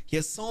Fires. He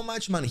has so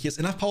much money. He has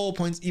enough power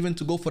points even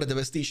to go for a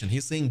devastation.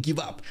 He's saying give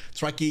up.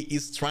 Truckee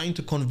is trying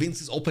to convince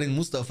his opponent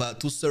Mustafa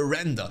to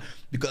surrender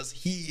because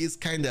he is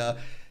kind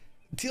of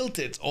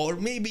tilted or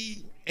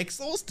maybe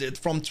exhausted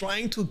from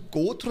trying to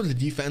go through the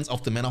defense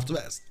of the Man of the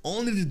West.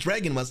 Only the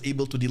dragon was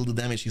able to deal the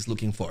damage he's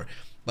looking for.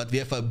 But we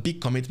have a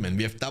big commitment.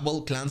 We have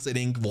double clan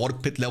setting, War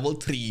Pit level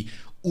 3,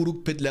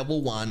 Uruk Pit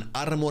level 1,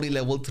 Armory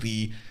level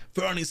 3,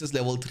 Furnaces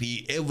level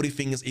 3,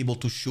 everything is able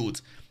to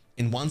shoot.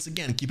 And once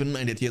again, keep in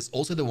mind that he has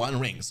also the 1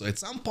 ring. So at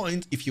some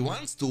point, if he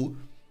wants to,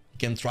 he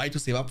can try to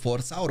save up for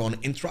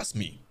Sauron, and trust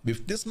me,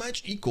 with this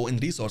much eco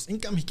and resource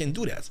income, he can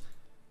do that.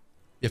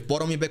 We have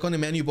Boromir back on the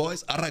menu,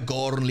 boys.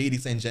 Aragorn,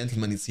 ladies and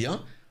gentlemen, is here.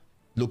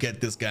 Look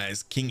at this,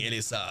 guys. King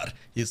Elisar.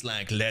 He's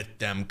like, let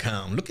them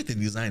come. Look at the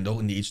design, though,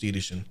 in the HD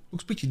edition.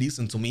 Looks pretty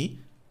decent to me,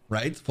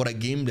 right? For a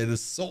game that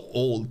is so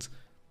old,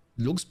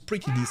 looks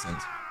pretty decent.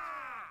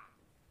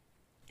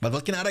 But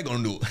what can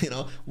Aragorn do? You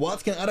know,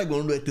 what can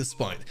Aragorn do at this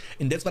point?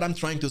 And that's what I'm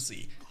trying to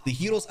see. The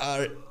heroes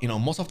are, you know,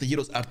 most of the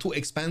heroes are too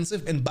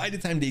expensive, and by the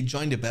time they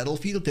join the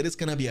battlefield, there is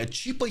gonna be a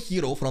cheaper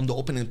hero from the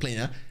opponent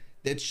player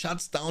that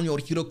shuts down your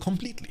hero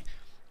completely.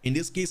 In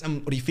this case,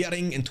 I'm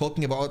referring and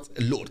talking about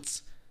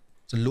Lords.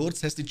 So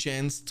Lords has the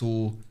chance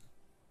to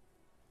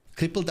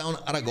cripple down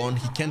Aragorn.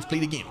 He can't play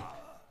the game.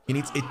 He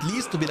needs at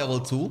least to be level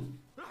 2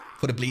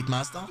 for the Blade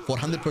Master,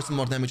 400%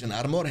 more damage and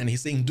armor, and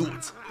he's saying, do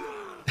it.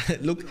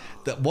 Look,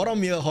 the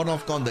Boromir Horn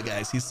of Gondor,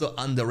 guys, he's so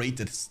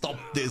underrated. Stop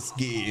this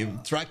game.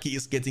 Truckee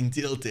is getting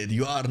tilted.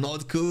 You are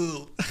not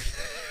cool.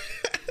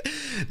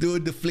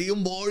 Dude, the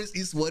Flame Wars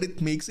is what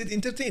it makes it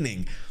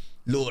entertaining.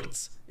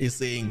 Lords is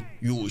saying,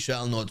 you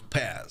shall not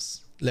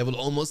pass. Level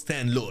almost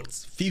 10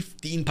 Lords,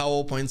 15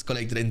 power points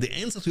collected. And the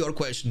answer to your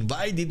question,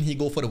 why didn't he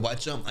go for the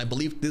Watcher? I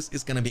believe this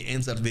is gonna be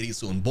answered very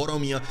soon.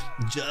 Boromir,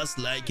 just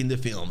like in the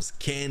films,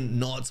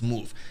 cannot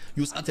move.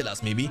 Use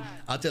Atelas maybe.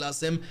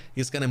 Atelas him,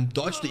 he's gonna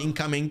dodge the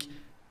incoming.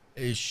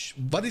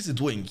 What is he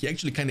doing? He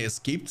actually kind of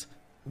escaped,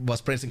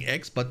 was pressing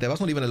X, but there was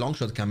not even a long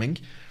shot coming.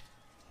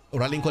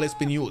 Rallying Call has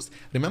been used.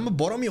 Remember,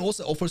 Boromir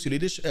also offers you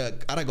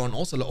leadership, Aragorn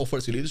also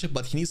offers you leadership,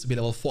 but he needs to be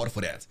level 4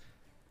 for that.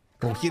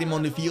 Hear him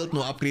on the field,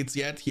 no upgrades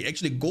yet. He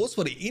actually goes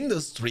for the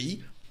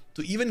industry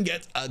to even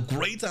get a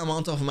greater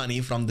amount of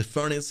money from the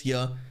furnace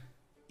here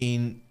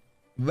in...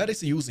 Where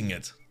is he using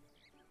it?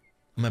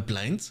 Am I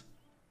blind?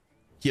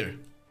 Here.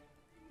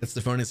 That's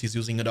the furnace he's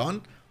using it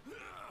on.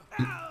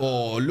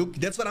 Oh, look,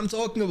 that's what I'm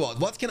talking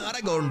about. What can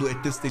Aragorn do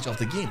at this stage of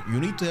the game?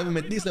 You need to have him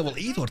at least level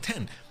 8 or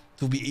 10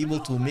 to be able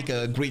to make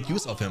a great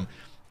use of him.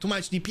 Too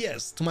much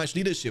DPS, too much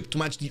leadership, too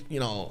much, you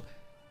know...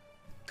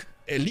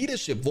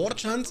 leadership, war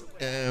chant,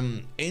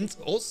 and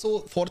also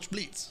forge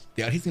blades.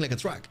 They are hitting like a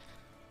truck.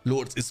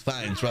 Lords is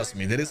fine, trust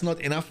me. There is not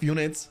enough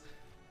units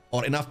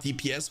or enough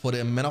DPS for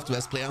the Man of the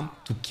West player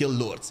to kill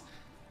Lords.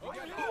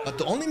 But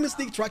the only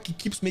mistake Truckee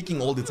keeps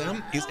making all the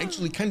time is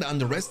actually kind of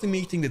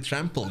underestimating the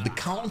trample, the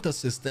counter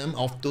system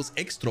of those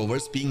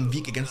extroverts being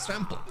weak against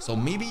trample. So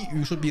maybe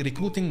you should be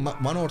recruiting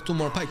 1 or 2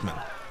 more pikemen.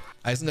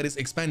 Isengard is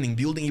expanding,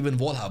 building even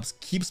wall hubs,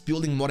 keeps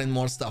building more and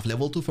more stuff.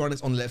 Level 2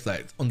 furnace on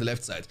the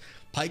left side.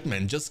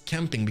 Pikemen just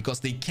camping because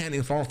they can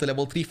in front of the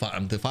level 3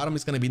 farm. The farm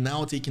is going to be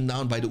now taken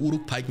down by the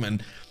Uruk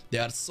pikemen. They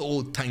are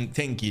so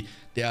tanky.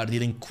 They are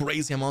dealing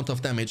crazy amount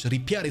of damage.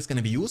 Repair is going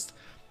to be used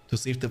to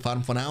save the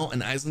farm for now,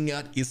 and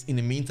Isengard is in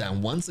the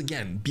meantime once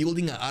again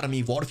building an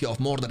army warfare of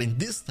Mordor, and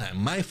this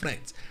time, my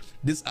friends,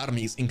 this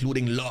army is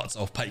including lots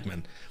of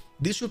pikemen.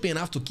 This should be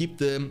enough to keep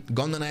the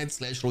Gondor /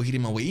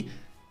 Rohirrim away.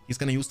 He's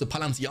gonna use the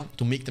Palantir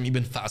to make them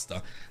even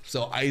faster.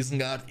 So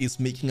Isengard is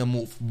making a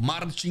move,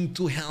 marching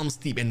to Helm's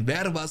Deep. And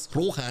where was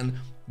Rohan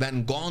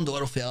when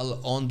Gondor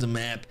fell on the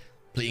map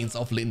Plains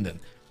of Linden?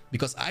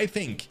 Because I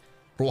think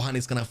Rohan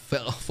is gonna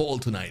fall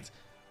tonight.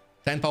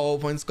 10 power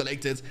points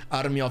collected,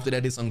 Army of the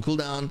Dead is on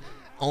cooldown.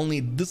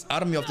 Only this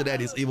Army of the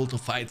Dead is able to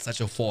fight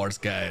such a force,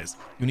 guys.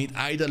 You need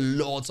either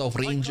lots of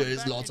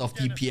rangers, lots of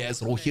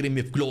DPS. Rohirrim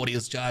with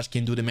Glorious Charge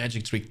can do the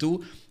magic trick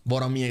too.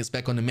 Boromir is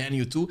back on the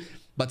menu too.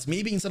 But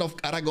maybe instead of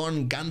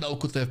Aragorn, Gandalf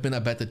could have been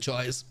a better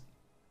choice.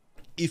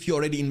 If you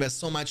already invest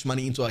so much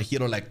money into a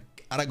hero like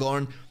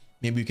Aragorn,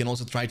 maybe you can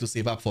also try to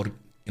save up for,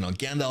 you know,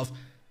 Gandalf.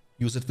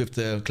 Use it with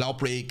the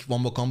Cloudbreak,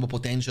 Wombo combo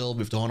potential,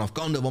 with the Horn of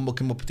Gondor Wombo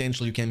combo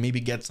potential. You can maybe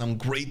get some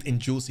great and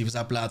juicy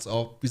Wizard Blast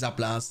off,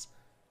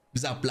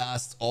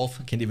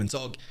 can't even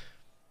talk,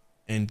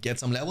 and get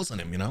some levels on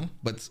him, you know.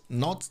 But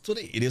not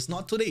today. It is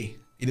not today.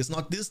 It is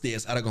not this day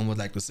as Aragorn would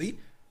like to see.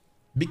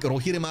 Big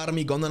Rohirrim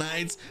army, Gondor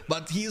Knights,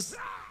 but he has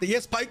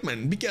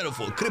pikemen. Be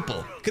careful.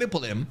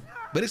 Cripple him.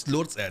 Where is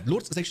Lords at?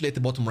 Lords is actually at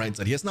the bottom right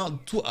side. He has now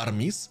 2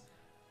 armies.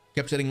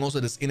 Capturing also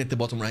this inn at the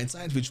bottom right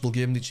side, which will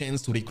give him the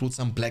chance to recruit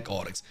some Black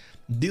Orcs.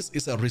 This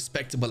is a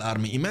respectable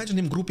army. Imagine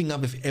him grouping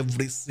up with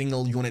every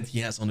single unit he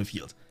has on the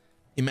field.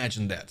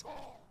 Imagine that.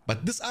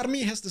 But this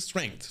army has the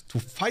strength to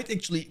fight,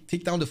 actually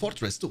take down the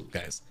fortress too,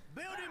 guys.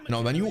 You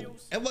know, when you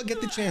ever get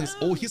the chance,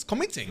 oh, he's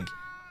committing.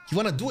 He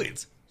wanna do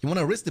it. He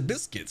wanna risk the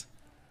biscuit.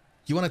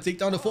 He wanna take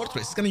down the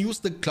fortress. He's gonna use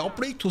the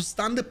Cloudbreak to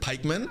stun the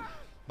pikemen.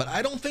 But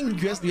I don't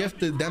think you have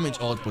the damage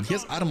output. He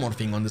has armor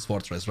thing on this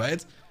fortress,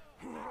 right?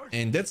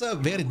 And that's a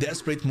very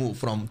desperate move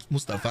from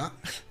Mustafa.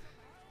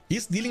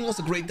 He's dealing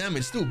also great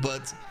damage too,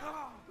 but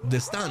the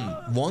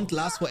stun won't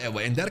last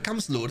forever. And there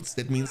comes Lords.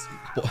 That means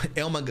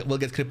Elma will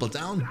get crippled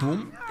down.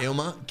 Boom.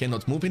 Elma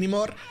cannot move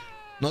anymore.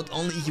 Not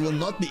only he will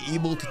not be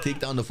able to take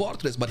down the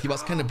fortress, but he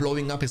was kind of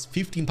blowing up his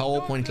 15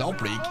 power point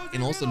Cloudbreak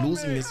and also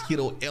losing his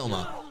hero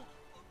Elma.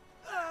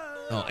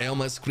 Now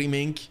Elma is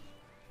screaming,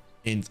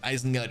 and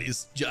Isengard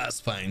is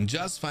just fine.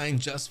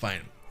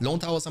 Lone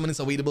Tower Summon is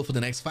available for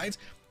the next fight,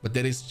 but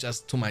there is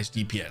just too much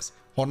DPS.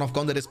 Horn of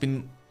Gondor has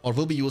been or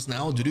will be used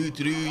now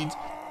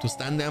to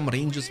stun them.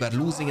 Rangers were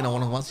losing in a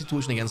one-on-one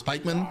situation against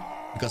pikemen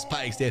because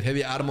pikes, they have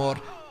heavy armor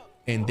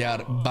and they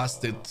are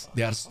busted,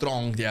 they are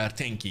strong, they are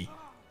tanky.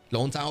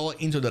 Lone Tower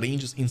into the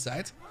Rangers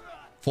inside.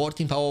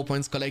 14 power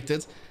points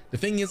collected. The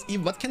thing is,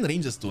 what can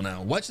Rangers do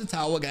now? Watch the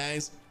tower,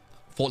 guys,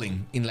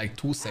 falling in like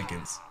 2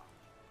 seconds.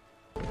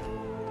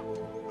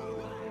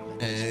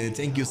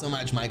 Thank you so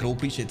much, Micro.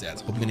 Appreciate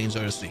that. Hope you can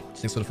enjoy your stream.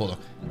 Thanks for the follow.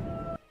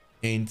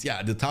 And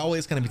yeah, the tower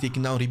is going to be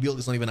taken down. Rebuild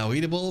is not even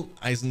available.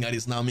 Isengard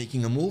is now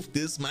making a move.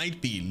 This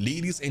might be,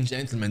 ladies and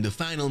gentlemen, the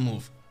final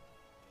move.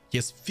 He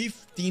has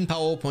 15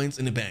 power points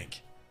in the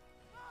bank.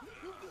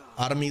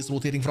 Army is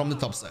rotating from the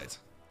top side,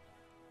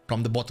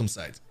 from the bottom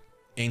side,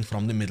 and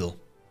from the middle.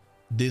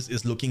 This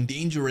is looking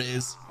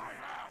dangerous.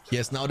 He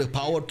has now the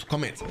power to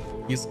commit.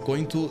 He's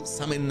going to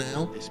summon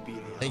now.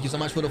 Thank you so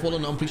much for the follow.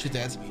 Now appreciate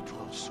that.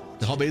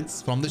 The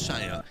hobbits from the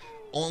Shire.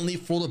 Only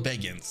Frodo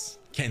Baggins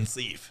can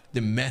save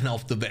the Man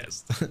of the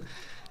West.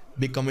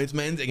 Big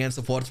commitment against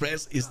the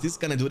fortress. Is this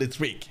gonna do the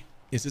trick?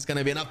 Is this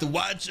gonna be enough to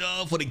watch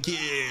out for the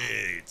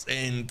kids?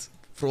 And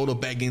Frodo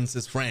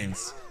Baggins'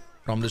 friends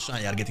from the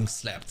Shire are getting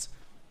slapped.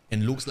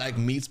 And looks like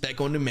meat's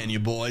back on the menu,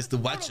 boys. The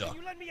Watcher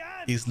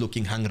is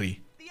looking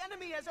hungry. The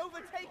enemy has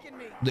overtaken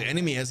me. The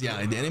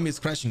enemy is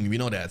crashing. We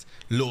know that.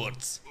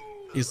 Lords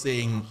is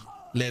saying,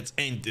 let's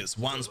end this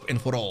once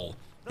and for all.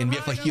 And we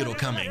have a hero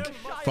coming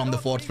from the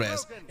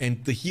fortress,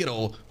 and the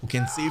hero who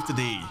can save the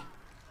day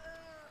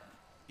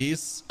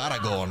is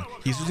Aragorn.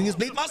 He's using his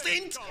Blade Master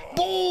Int.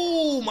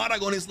 Boom!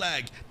 Aragorn is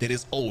like, there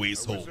is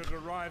always hope.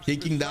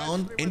 Taking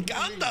down, and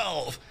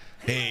Gandalf.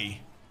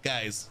 Hey,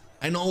 guys,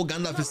 I know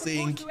Gandalf is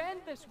saying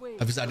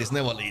a wizard is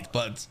never late,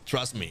 but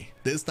trust me,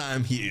 this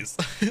time he is.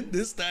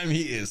 This time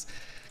he is.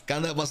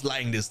 Gandalf was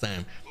lying this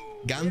time.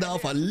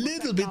 Gandalf a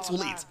little bit too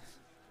late.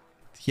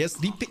 He has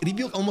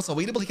rebuild almost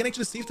available. He can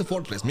actually save the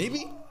fortress.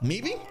 Maybe.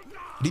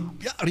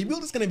 Yeah,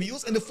 rebuild is gonna be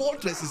used, and the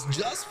fortress is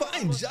just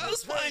fine.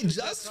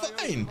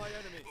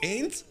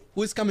 And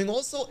who is coming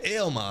also?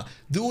 Elma.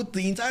 Dude,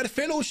 the entire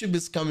fellowship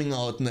is coming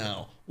out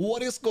now.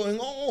 What is going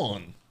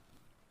on?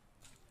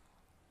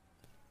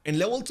 And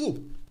level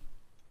 2.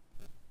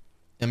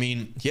 I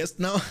mean, he has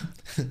now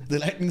the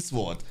lightning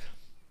sword.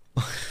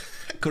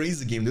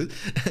 Crazy game, dude.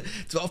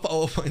 12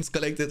 power points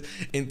collected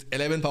and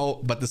 11 power,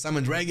 but the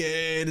summon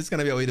dragon is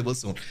gonna be available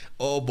soon.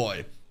 Oh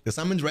boy, the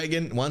summon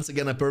dragon, once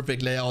again a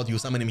perfect layout. You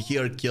summon him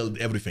here, killed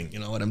everything, you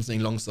know what I'm saying?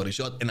 Long story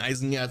short. And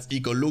Isengard's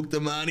eco, look the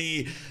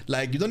money.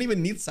 Like, you don't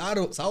even need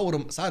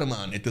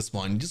Saruman at this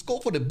point. Just go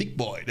for the big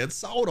boy, that's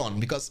Sauron,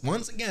 because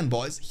once again,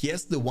 boys, he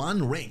has the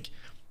one rank.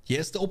 He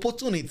has the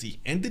opportunity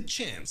and the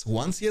chance,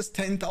 once he has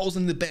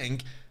 10,000 in the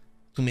bank,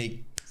 to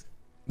make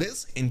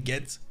this and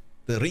get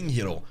the ring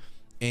hero.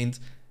 And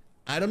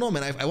I don't know,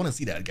 man, I want to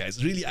see that,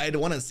 guys. Really, I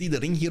want to see the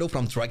ring hero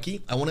from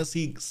Truckee. I want to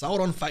see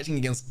Sauron fighting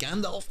against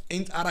Gandalf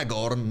and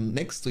Aragorn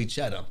next to each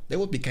other. That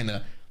would be kind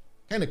of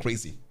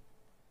crazy.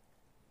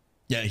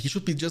 Yeah, he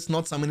should be just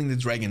not summoning the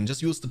dragon.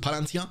 Just use the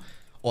Palantir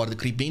or the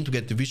Creepbane to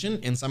get the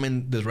vision and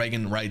summon the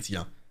dragon right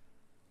here.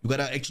 You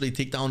gotta actually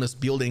take down his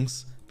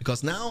buildings,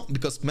 because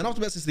Man of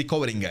the West is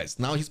recovering, guys.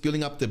 Now he's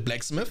building up the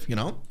blacksmith, you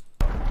know.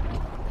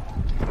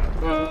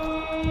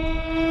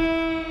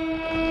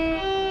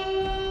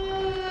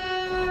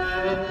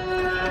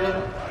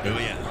 Oh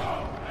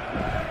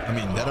yeah. I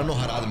mean, there are no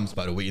Haradams,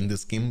 by the way, in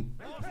this game,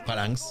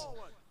 Phalanx.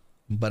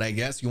 But I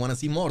guess you want to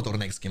see Mordor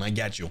next game. I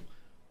get you.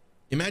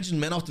 Imagine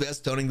Man of the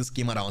West turning this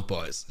game around,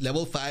 boys.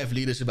 Level 5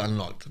 leadership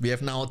unlocked. We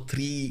have now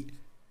 3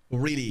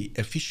 really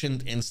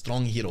efficient and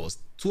strong heroes.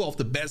 2 of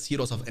the best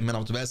heroes of Man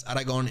of the West,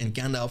 Aragorn and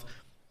Gandalf,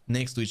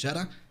 next to each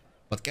other.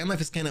 But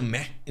Gandalf is kind of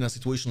meh in a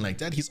situation like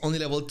that. He's only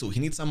level 2. He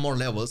needs some more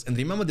levels. And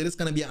remember, there is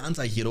going to be an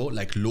anti-hero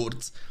like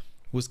Lords,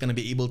 who's going to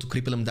be able to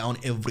cripple him down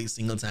every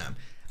single time.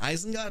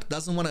 Isengard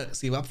doesn't want to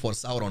save up for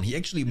Sauron. He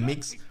actually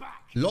makes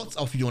lots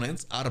of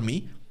units,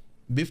 army,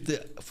 with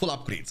the full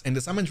upgrades. And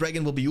the Summon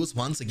Dragon will be used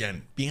once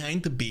again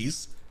behind the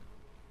base.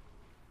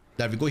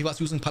 There we go. He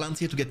was using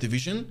Palantir to get the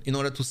vision. In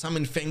order to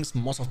summon things,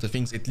 most of the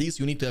things, at least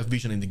you need to have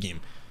vision in the game.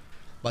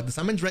 But the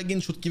Summon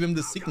Dragon should give him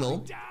the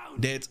signal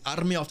that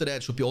Army of the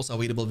Dead should be also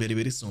available very,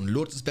 very soon.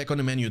 Lords is back on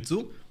the menu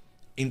too.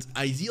 And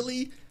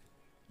ideally,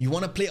 you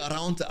want to play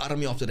around the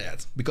Army of the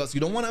Dead, because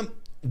you don't want to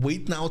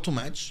wait now too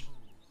much.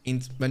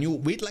 And when you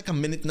wait like a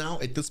minute now,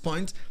 at this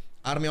point,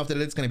 Army of the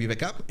Dead is going to be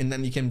back up, and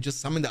then you can just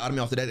summon the Army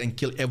of the Dead and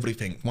kill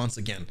everything once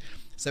again.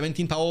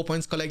 17 power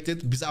points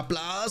collected. Bizarre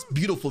Blast,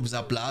 beautiful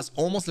Bizarre Blast,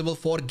 almost level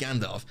 4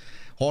 Gandalf.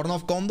 Horn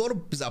of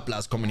Gondor, Bizarre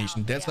Blast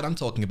combination, that's what I'm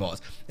talking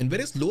about. And where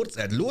is Lords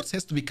at? Lords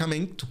has to be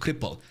coming to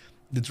cripple.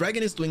 The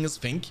dragon is doing his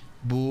thing.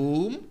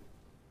 Boom.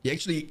 He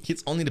actually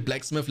hits only the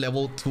blacksmith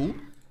level 2.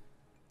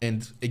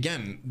 And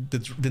again, the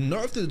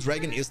nerf to the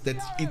dragon is that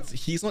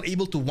he's not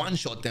able to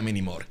one-shot them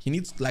anymore. He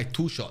needs like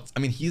 2 shots. I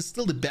mean, he's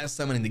still the best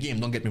summon in the game,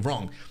 don't get me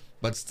wrong,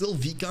 but still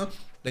weaker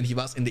than he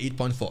was in the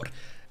 8.4.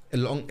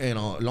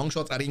 Long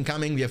shots are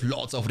incoming. We have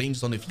lots of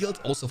ranges on the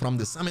field, also from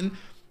the summon.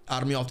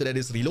 Army of the Dead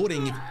is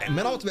reloading.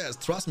 Man of the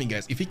West, trust me,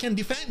 guys, if he can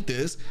defend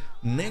this,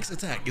 next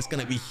attack is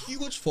gonna be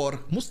huge for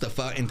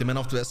Mustafa and the Man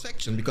of the West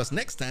faction, because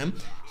next time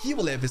he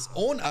will have his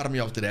own Army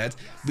of the Dead,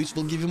 which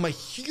will give him a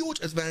huge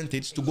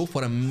advantage to go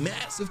for a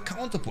massive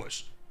counter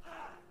push.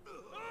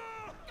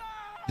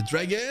 The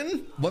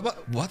dragon,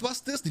 what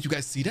was this? Did you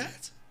guys see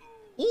that?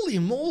 Holy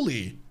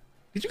moly,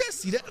 did you guys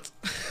see that?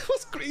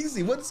 What's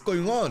crazy? What's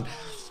going on?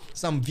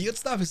 Some weird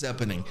stuff is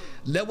happening.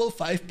 Level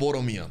 5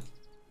 Boromir.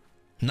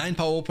 9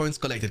 power points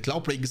collected.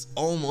 Cloudbreak is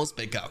almost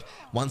back up.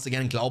 Once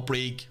again,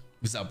 Cloudbreak,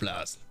 Bizarre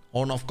Blast.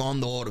 Horn of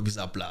Gondor,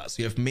 Bizarre Blast.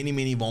 You have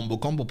many wombo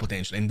combo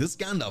potential. And this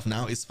Gandalf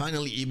now is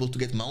finally able to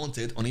get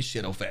mounted on his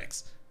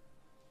Shadowfax.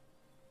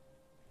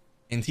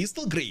 And he's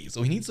still grey,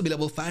 so he needs to be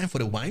level 5 for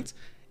the white.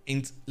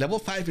 And level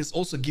 5 is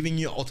also giving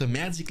you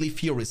automatically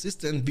fear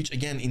resistant, which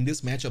again in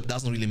this matchup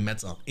doesn't really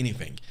matter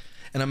anything.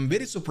 And I'm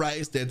very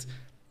surprised that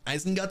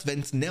Isengard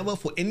went never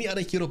for any other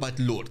hero but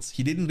Lords.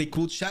 He didn't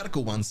recruit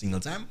Sharko one single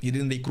time. He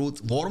didn't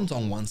recruit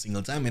Wormtongue one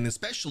single time. And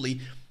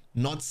especially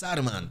not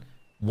Saruman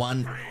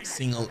one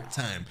single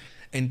time.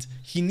 And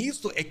he needs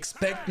to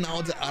expect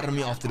now the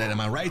Army of the Dead. Am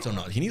I right or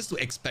not? He needs to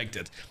expect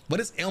it. What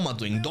is Elma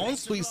doing? Don't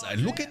suicide.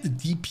 Look at the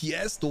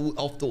DPS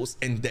of those,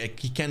 and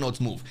he cannot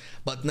move.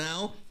 But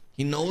now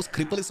he knows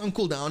Cripple is on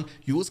cooldown.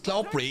 Use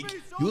Cloudbreak.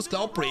 Use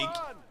Cloudbreak.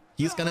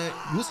 He's gonna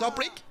use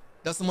Cloudbreak.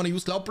 Doesn't want to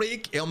use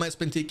Cloudbreak. Elma has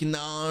been taken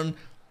down.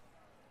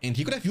 And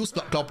he could have used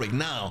Cloudbreak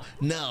now.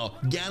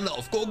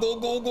 Gandalf, go.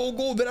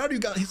 Where are you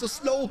guys? He's so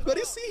slow. Where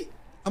is he?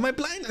 Am I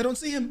blind? I don't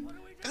see him.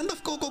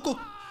 Gandalf, go.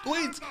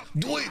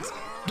 Do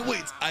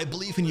it. I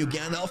believe in you,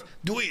 Gandalf.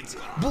 Do it.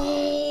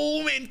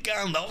 Boom. And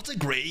Gandalf the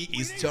Grey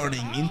is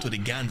turning into the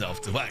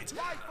Gandalf the White.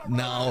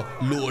 Now,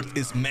 Lord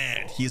is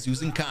mad. He is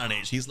using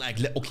Carnage. He's like,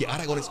 okay,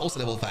 Aragorn is also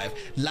level 5.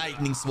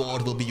 Lightning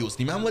Sword will be used.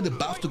 Remember the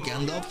buff to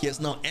Gandalf? He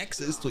has now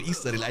access to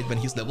Easterly Light when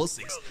he's level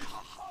 6.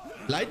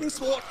 Lightning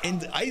Sword and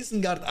the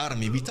Isengard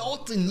army,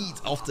 without the need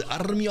of the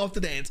Army of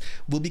the Dead,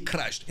 will be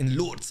crushed, and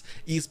Lords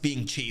is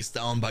being chased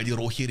down by the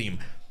Rohirrim.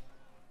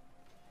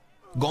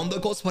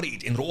 Gondor goes for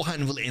it, and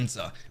Rohan will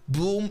enter.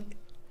 Boom.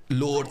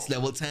 Lords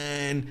level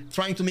 10,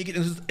 trying to make it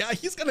into... Yeah,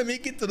 he's gonna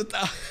make it to the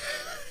top.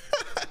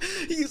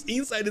 He's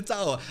inside the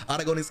tower.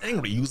 Aragorn is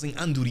angry, using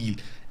Anduril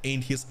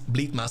and his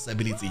Blade Master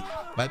ability.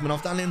 Whiteman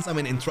of the Unland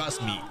Summon, and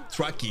trust me,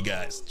 Trucky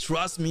guys,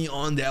 trust me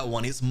on that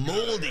one. He's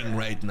molding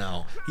right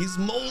now. He's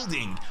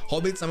molding.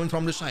 Hobbit Summon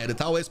from the Shire. The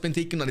tower has been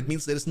taken, and it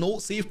means there is no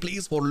safe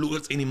place for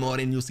lords anymore,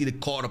 and you see the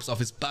corpse of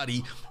his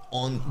body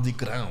on the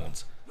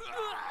ground.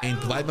 And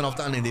Whiteman of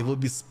the Unland, they will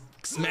be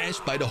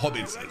smashed by the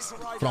hobbits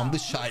from the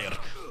Shire.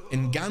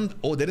 And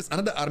oh, there is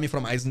another army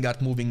from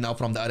Isengard moving now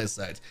from the other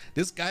side.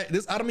 This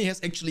army has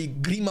actually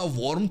Grima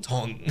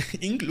Wormtongue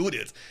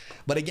included.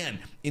 But again,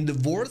 in the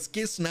worst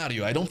case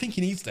scenario, I don't think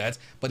he needs that,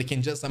 but he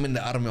can just summon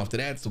the army of the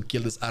dead to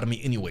kill this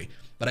army anyway.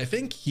 But I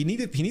think he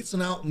needs to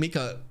now make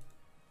a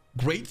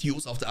great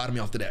use of the army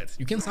of the dead.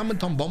 You can summon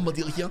Tom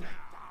Bombadil here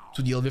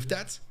to deal with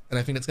that, and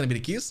I think that's gonna be the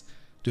case.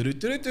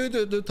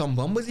 Tom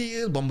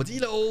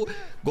Bombadillo,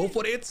 go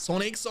for it.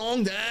 Sonic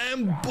Song,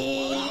 damn,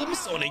 boom,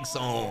 Sonic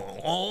Song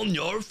on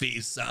your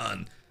face,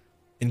 son.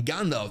 And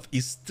Gandalf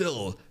is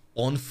still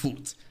on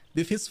foot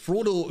with his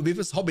Frodo, with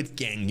his Hobbit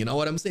gang. You know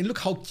what I'm saying? Look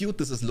how cute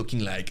this is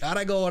looking like.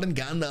 Aragorn and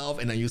Gandalf,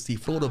 and then you see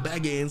Frodo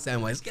Baggins,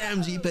 Samwise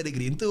Gamgee,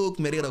 Peregrine Took,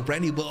 Merida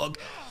Brandyburg,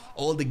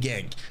 all the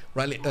gang.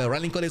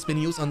 Rallying call has been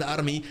used on the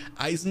army.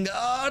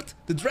 Isengard,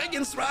 the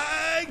Dragon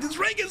Strike! The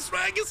Dragon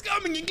Strike is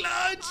coming in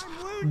clutch!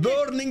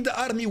 Burning the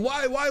army.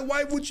 Why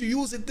would you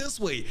use it this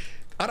way?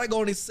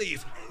 Aragorn is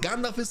safe,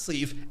 Gandalf is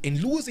safe,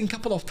 and losing a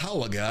couple of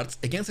tower guards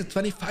against a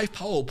 25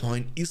 power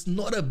point is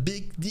not a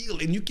big deal.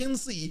 And you can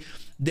see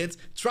that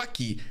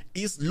Trucky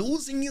is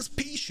losing his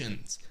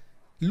patience.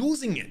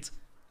 Losing it.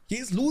 He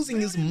is losing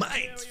his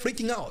mind,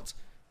 freaking out.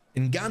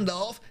 And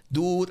Gandalf,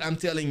 dude, I'm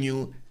telling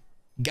you,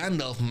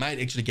 Gandalf might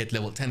actually get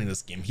level 10 in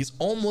this game. He's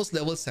almost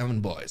level 7,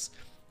 boys.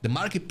 The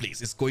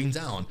marketplace is going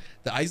down.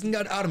 The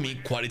Isengard army,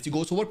 quality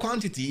goes over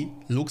quantity,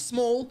 looks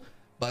small,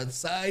 but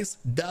size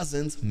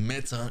doesn't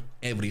matter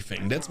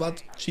everything. That's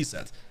what she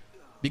said.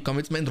 Big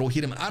commitment,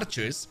 Rohirrim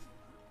archers,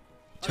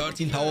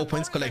 13 power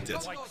points collected.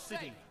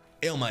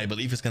 Elma, I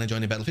believe, is gonna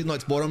join the battlefield. No,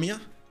 it's Boromir.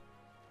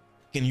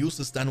 Can use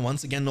the stun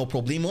once again, no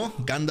problemo.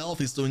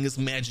 Gandalf is doing his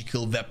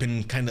magical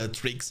weapon kind of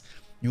tricks,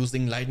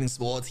 using lightning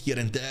swords here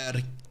and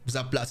there.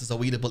 Zap Blast is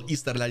available,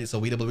 Easter Light is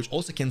available, which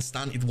also can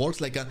stun. It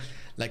works like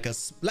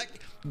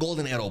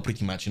golden arrow,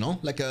 pretty much, you know,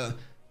 like a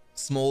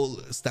small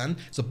stun.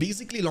 So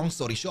basically, long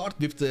story short,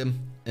 with the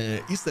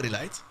Easter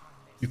Light,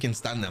 you can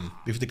stun them.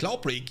 With the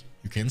Cloud Break,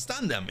 you can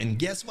stun them. And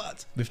guess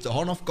what? With the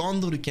Horn of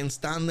Gondor, you can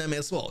stun them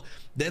as well.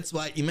 That's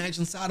why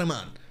imagine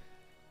Saruman.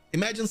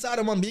 Imagine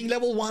Saruman being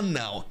level 1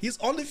 now. He's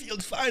on the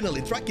field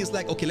finally. Trucky is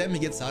like, okay, let me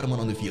get Saruman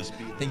on the field.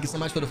 Thank you so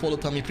much for the follow,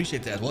 Tommy.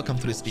 Appreciate that. Welcome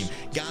to the stream.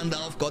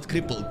 Gandalf got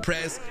crippled.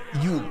 Press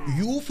U.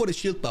 U for the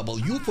shield bubble.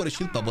 U for the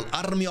shield bubble.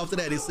 Army of the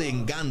Dead is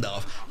saying,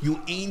 Gandalf, you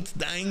ain't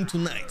dying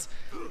tonight.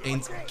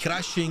 And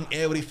crushing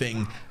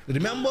everything.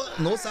 Remember,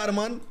 no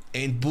Saruman?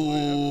 And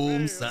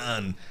boom,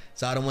 son.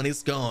 Saruman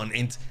is gone,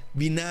 and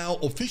we now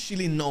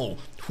officially know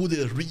who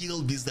the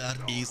real wizard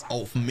is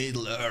of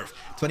Middle-earth.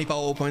 20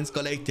 power points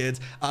collected,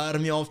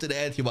 Army of the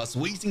Dead. He was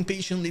waiting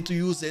patiently to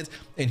use it,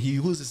 and he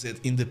uses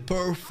it in the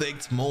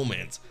perfect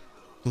moment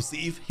to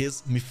save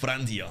his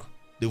Mithrandir,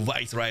 the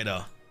White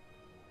Rider.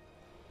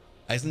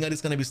 Isengard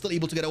is gonna be still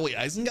able to get away.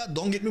 Isengard,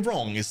 don't get me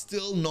wrong, is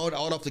still not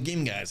out of the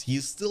game, guys. He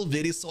is still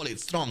very solid,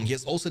 strong. He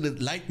has also the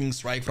lightning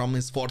strike from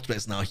his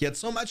fortress now. He had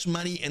so much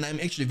money, and I'm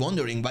actually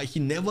wondering why he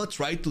never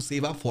tried to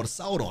save up for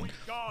Sauron.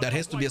 There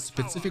has to be a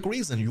specific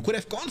reason. You could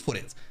have gone for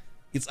it.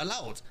 It's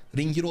allowed.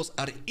 Ring heroes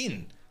are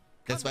in.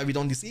 That's why we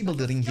don't disable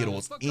the ring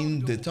heroes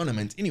in the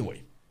tournament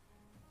anyway.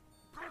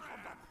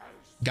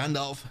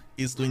 Gandalf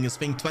is doing his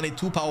thing.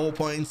 22 power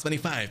points,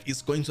 25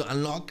 is going to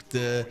unlock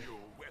the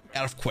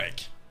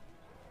Earthquake.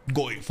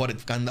 Going for it,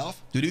 Gandalf.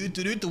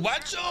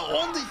 Watch out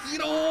on the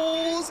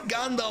heroes.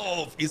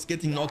 Gandalf is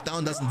getting knocked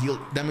down, doesn't deal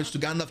damage to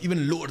Gandalf.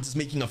 Even Lord is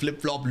making a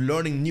flip-flop,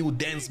 learning new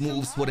dance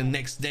moves for the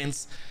next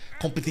dance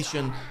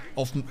competition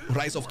of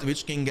Rise of the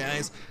Witch King,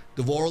 guys.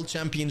 The World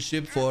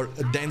Championship for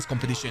a dance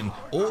competition.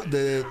 Oh,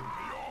 the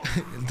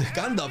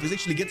Gandalf is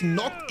actually getting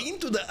knocked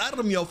into the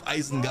army of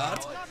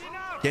Isengard.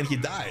 Can he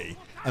die?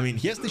 I mean,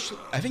 he has the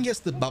I think he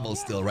has the bubble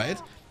still,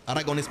 right?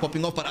 Aragorn is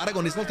popping off, but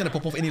Aragorn is not going to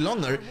pop off any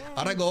longer.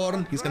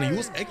 Aragorn, he's going to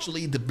use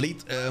actually the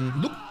blade.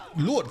 Look,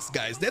 Lords,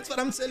 guys, that's what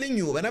I'm telling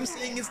you. When I'm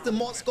saying it's the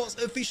most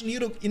cost-efficient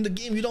hero in the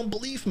game, you don't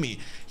believe me.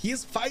 He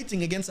is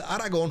fighting against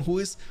Aragorn, who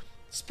is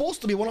supposed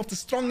to be one of the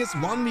strongest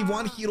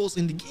 1v1 heroes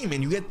in the game,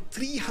 and you get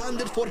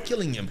 300 for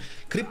killing him.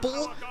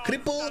 Cripple,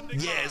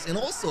 yes, and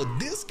also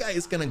this guy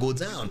is going to go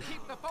down.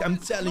 I'm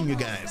telling you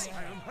guys,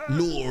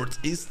 Lord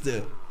is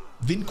the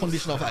win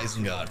condition of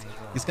Isengard.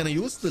 He's gonna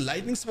use the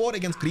lightning sword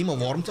against Grima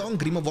Wormtongue.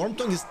 Grima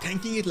Wormtongue is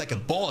tanking it like a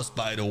boss,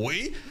 by the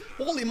way.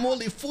 Holy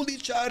moly, fully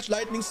charged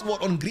lightning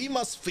sword on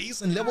Grima's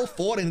face in level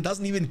 4 and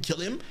doesn't even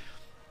kill him.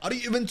 Are you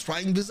even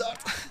trying, Wizard?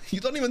 You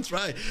don't even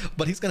try.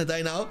 But he's gonna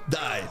die now.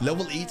 Die.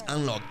 Level 8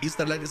 unlock.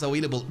 Easter Light is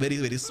available very,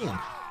 very soon.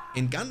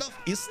 And Gandalf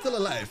is still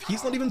alive.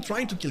 He's not even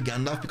trying to kill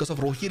Gandalf because of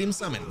Rohirrim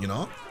summon, you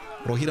know?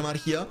 Rohirrim are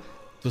here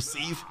to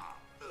save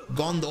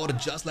Gondor,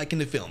 just like in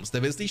the films.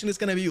 Devastation is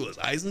gonna be used.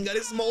 Isengard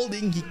is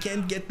molding. He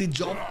can't get the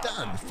job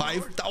done.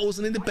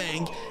 5,000 in the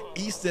bank.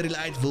 Easterly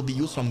Light will be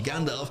used from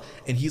Gandalf,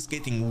 and he's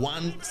getting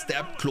one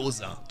step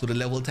closer to the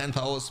level 10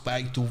 power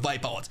spike to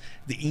wipe out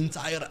the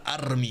entire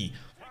army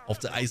of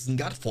the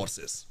Isengard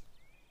forces.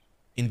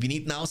 And we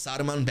need now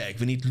Saruman back.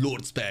 We need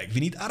Lords back. We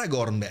need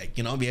Aragorn back.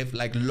 You know, we have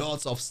like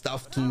lots of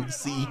stuff to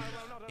see.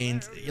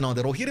 And, you know,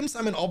 the Rohirrim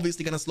summon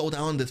obviously gonna slow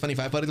down the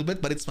 25 a little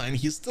bit, but it's fine.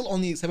 He's still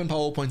only 7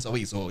 power points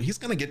away, so he's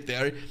gonna get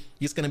there.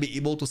 He's gonna be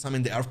able to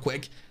summon the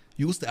Earthquake,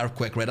 use the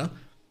Earthquake rather.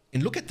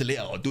 And look at the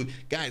layout, dude.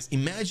 Guys,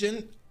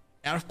 imagine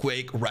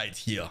Earthquake right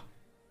here.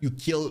 You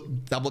kill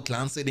double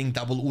clan setting,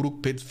 double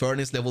Uruk Pit,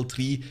 Furnace level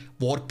 3,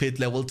 Warg Pit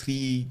level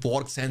 3,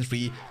 Warg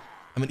Sentry.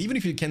 I mean, even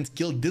if you can't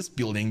kill this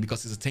building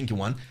because it's a tanky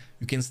one,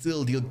 you can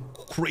still deal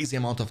crazy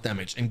amount of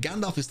damage. And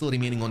Gandalf is still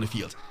remaining on the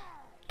field.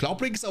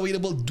 Cloudbreak is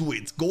available, do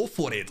it, go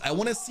for it. I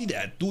want to see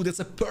that, dude. That's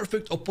a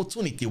perfect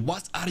opportunity.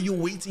 What are you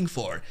waiting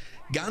for?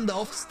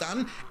 Gandalf,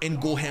 stun and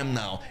go ham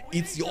now.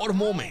 It's your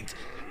moment.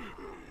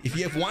 If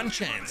you have one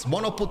chance,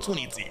 one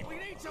opportunity,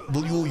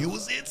 will you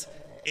use it?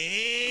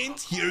 And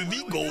here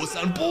we go,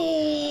 son.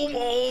 Boom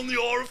on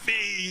your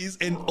face.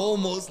 And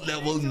almost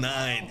level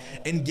 9.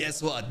 And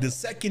guess what? The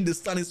second the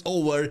stun is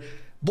over,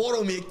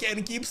 Boromir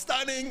can keep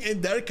stunning,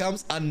 and there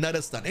comes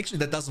another stun. Actually,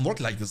 that doesn't work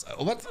like this.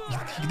 What?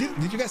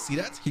 Did you guys see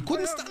that? He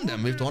couldn't stun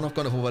them with Dawn of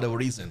God for whatever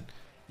reason.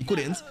 He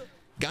couldn't.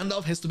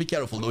 Gandalf has to be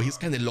careful though. He's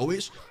kind of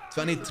lowish.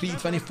 23,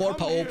 24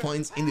 power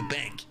points in the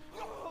bank.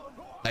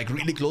 Like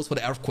really close for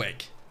the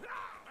Earthquake.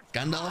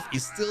 Gandalf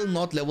is still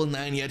not level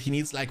 9 yet. He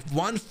needs like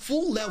one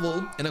full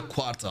level and a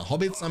quarter.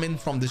 Hobbit summon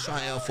from the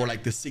Shire for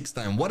like the 6th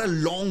time. What a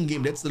long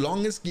game. That's the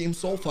longest game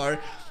so far.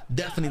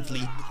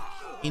 Definitely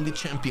in the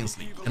Champions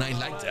League, and I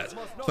like that.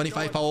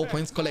 25 power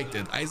points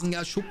collected.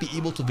 Isengard should be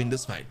able to win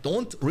this fight.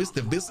 Don't risk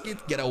the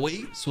biscuit, get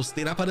away, so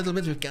stay up a little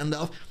bit with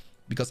Gandalf,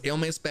 because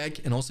Eomer is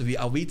back, and also we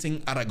are waiting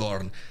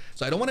Aragorn.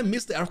 So I don't want to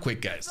miss the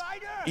Earthquake, guys.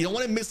 You don't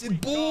want to miss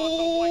it.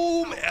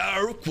 Boom!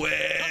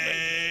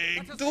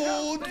 Earthquake!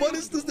 Dude, what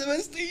is this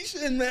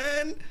devastation,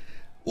 man?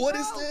 What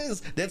is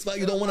this? That's why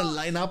you don't want to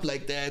line up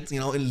like that, you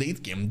know, in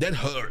late game. That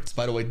hurts,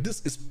 by the way.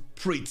 This is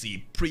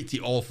pretty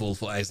awful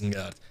for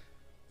Isengard.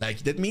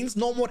 Like, that means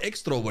no more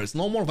extroverts,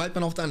 no more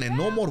Weapon of Thunder, and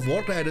no more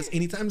War Riders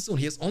anytime soon.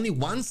 He has only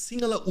one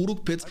singular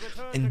Uruk Pit,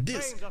 and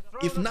this,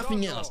 if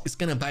nothing else, is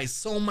gonna buy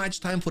so much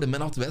time for the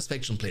Man of the West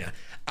faction player.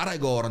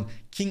 Aragorn,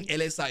 King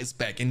LSI is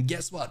back, and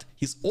guess what?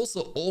 He's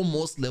also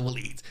almost level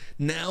 8.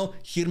 Now,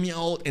 hear me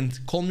out and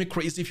call me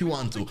crazy if you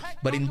want to,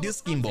 but in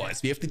this game,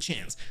 boys, we have the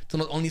chance to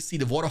not only see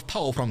the Word of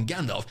Power from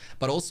Gandalf,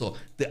 but also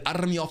the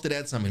Army of the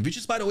Dead summon, which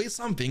is, by the way,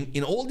 something.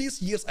 In all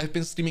these years I've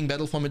been streaming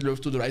Battle for Middle-earth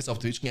to the Rise of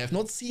the Witch King, I have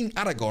not seen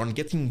Aragorn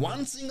getting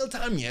one single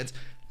time yet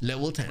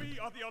level 10,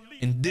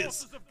 and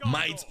this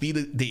might be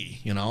the day,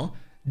 you know.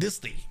 This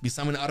day we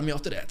summon the Army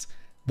of the Dead,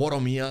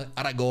 Boromir,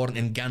 Aragorn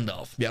and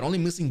Gandalf. We are only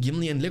missing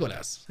Gimli and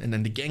Legolas, and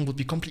then the gang would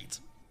be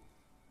complete.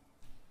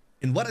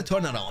 And what a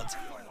turnaround.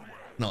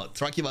 No,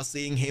 Traki was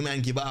saying, hey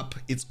man, give up,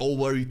 it's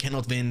over, you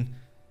cannot win.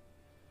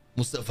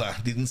 Mustafa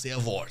didn't say a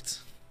word.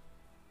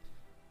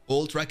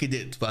 All Traki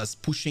did was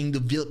pushing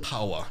the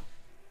willpower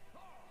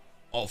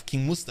of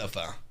King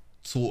Mustafa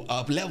to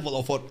a level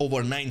of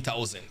over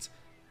 9,000.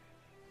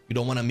 You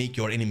don't want to make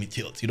your enemy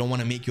tilt. You don't want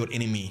to make your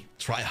enemy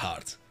try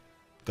hard,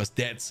 because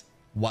that's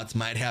what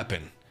might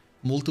happen.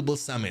 Multiple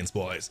summons,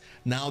 boys.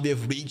 Now they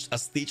have reached a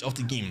stage of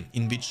the game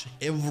in which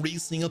every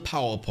single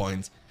power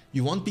point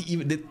you won't be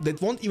even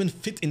that won't even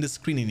fit in the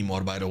screen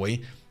anymore, by the way,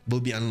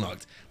 will be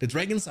unlocked. The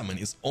dragon summon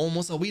is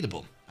almost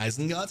available.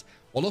 Isengard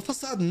all of a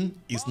sudden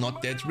is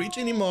not that rich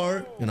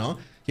anymore, you know.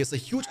 He has a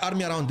huge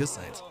army around this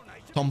side.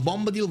 Tom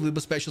Bombadil will be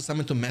special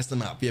summon to mess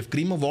them up. We have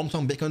Grima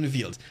Wormtongue back on the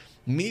field.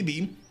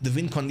 Maybe the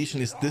win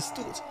condition is this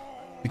dude,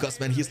 because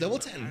when he's level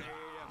 10,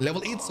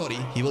 level 8, sorry,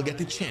 he will get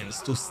the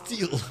chance to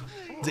steal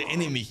the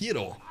enemy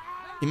hero.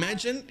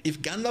 Imagine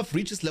if Gandalf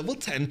reaches level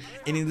 10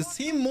 and in the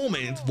same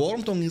moment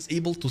Wormtongue is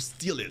able to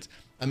steal it.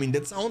 I mean,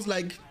 that sounds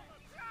like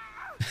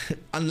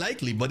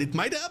unlikely, but it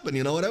might happen,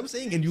 you know what I'm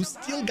saying? And you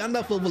steal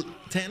Gandalf level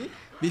 10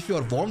 with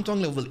your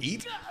Wormtongue level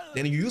 8,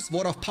 then you use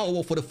Word of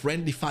Power for the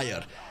friendly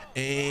fire.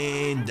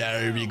 And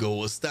there we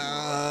go,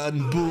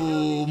 stun,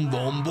 boom,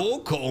 bombo,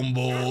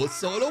 combo,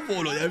 solo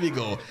polo, there we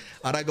go.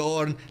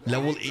 Aragorn,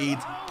 level 8,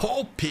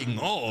 popping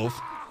off.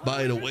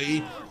 By the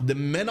way, the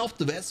Men of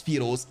the West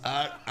heroes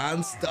are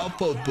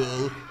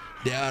unstoppable.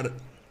 They are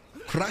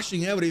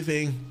crushing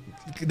everything.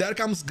 There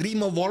comes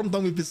Grima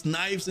Wormtongue with his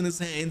knives in his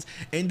hands,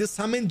 and the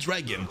summoned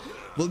dragon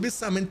will be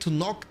summoned to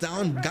knock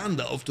down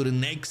Gandalf to the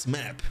next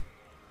map.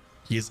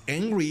 He is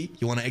angry.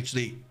 You want to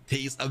actually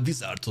taste a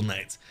wizard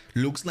tonight.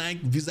 Looks like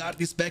wizard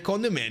is back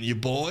on the menu,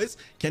 boys.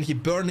 Can he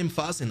burn him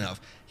fast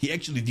enough? He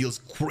actually deals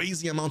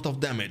crazy amount of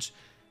damage.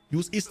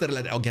 Use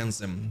Easterlight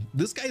against him.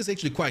 This guy is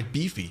actually quite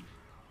beefy.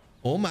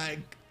 Oh my,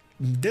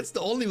 that's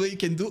the only way you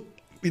can do.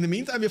 In the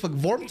meantime, we have a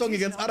Wormtongue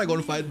against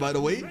Aragorn fight, by the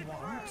way.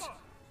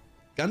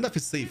 Gandalf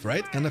is safe,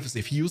 right? Gandalf is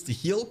safe. He used the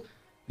heal.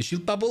 The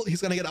shield bubble,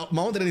 he's gonna get out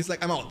mounted and he's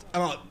like, I'm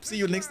out, see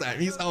you next time.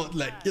 He's out,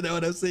 like, you know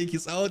what I'm saying,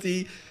 he's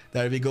outie.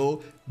 There we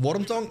go.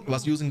 Wormtongue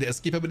was using the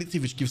escape ability,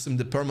 which gives him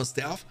the perma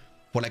staff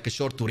for like a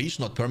short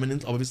duration, not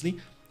permanent obviously.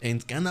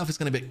 And Gandalf is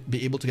gonna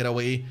be able to get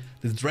away.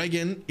 The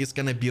dragon is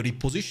gonna be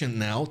repositioned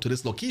now to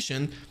this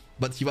location,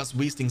 but he was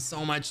wasting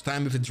so much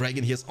time with the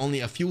dragon. He has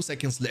only a few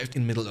seconds left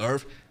in Middle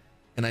Earth,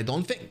 and I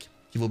don't think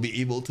he will be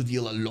able to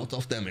deal a lot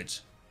of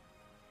damage.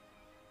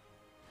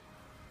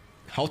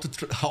 How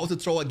to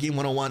throw a game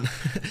 101.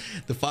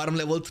 The farm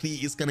level 3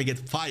 is gonna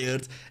get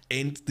fired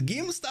and the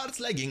game starts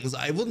lagging, so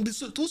I wouldn't be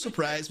too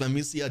surprised when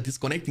we see a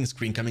disconnecting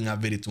screen coming up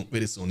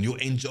very soon. You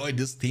enjoy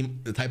this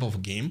type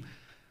of game?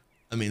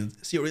 I mean,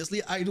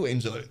 seriously, I do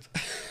enjoy it.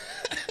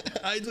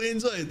 I do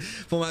enjoy it.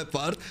 For my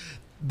part,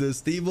 the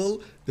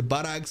stable, the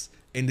barracks,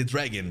 and the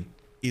dragon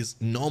is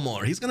no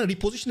more. He's gonna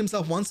reposition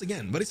himself once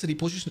again. Where is the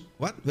reposition?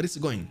 What? Where is he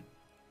going?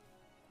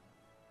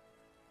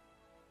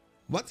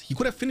 What? He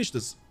could have finished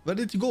this. Where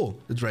did he go,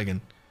 the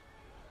dragon?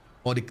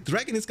 Or the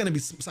dragon is gonna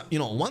be, you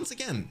know, once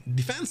again,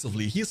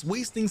 defensively, he's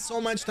wasting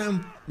so much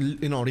time,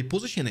 you know,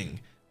 repositioning.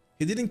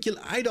 He didn't kill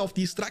either of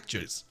these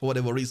structures for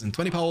whatever reason.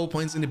 20 power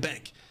points in the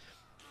bank.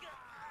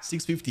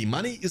 650.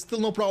 Money is still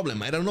no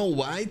problem. I don't know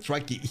why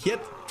Tracky hit.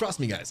 Trust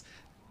me, guys.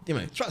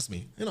 Trust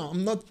me. You know,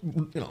 I'm not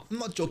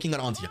joking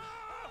around here.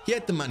 He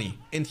had the money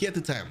and he had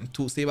the time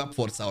to save up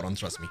for Sauron,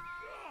 trust me.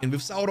 And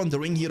with Sauron, the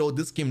ring hero,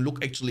 this game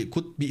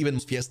could be even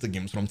Fiesta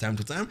games from time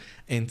to time.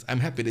 And I'm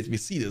happy that we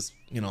see this,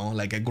 you know,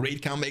 like a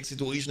great comeback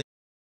situation.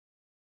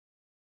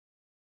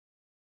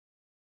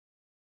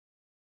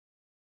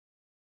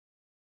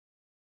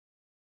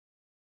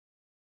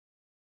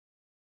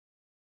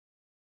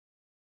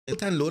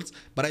 Lords,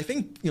 but I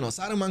think, you know,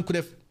 Saruman could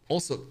have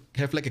also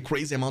have like a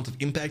crazy amount of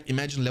impact.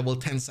 Imagine level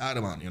 10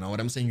 Saruman, you know what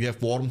I'm saying? You have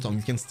Wormtongue,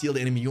 you can steal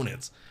the enemy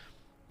units.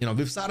 You know,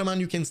 with Saruman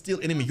you can steal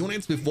enemy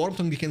units, with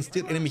Wormtongue you can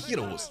steal enemy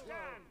heroes.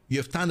 You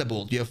have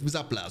Thunderbolt, you have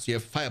Wizard Blast, you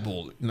have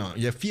Fireball, you know,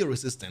 you have Fear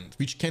Resistant,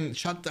 which can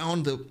shut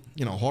down the,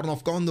 you know, Horn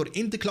of Gondor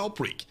in the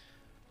Cloudbreak,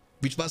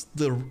 which was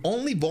the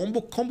only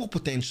Wombo combo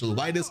potential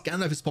why this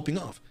Gandalf is popping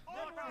off.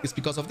 It's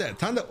because of that.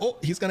 Thunder, oh,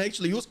 he's gonna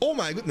actually use, oh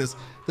my goodness,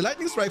 the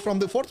Lightning Strike from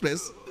the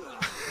Fortress.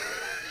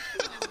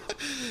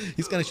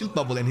 He's gonna shield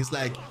bubble and he's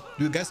like,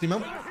 do you guys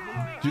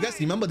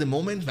remember the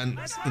moment when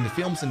in the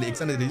films in the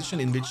extended edition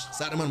in which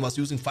Saruman was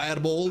using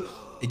Fireball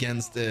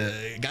against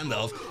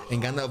Gandalf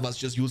and Gandalf was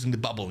just using the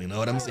bubble, you know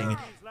what I'm saying?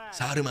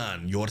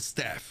 Saruman, your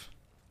staff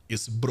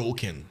is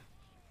broken.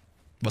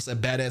 Was a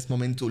badass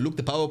moment too. Look,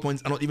 the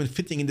PowerPoints are not even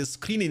fitting in the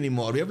screen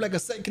anymore. We have like a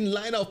second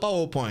line of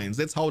PowerPoints.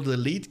 That's how the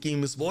late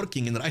game is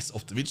working in Rise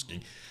of the Witch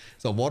King.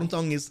 So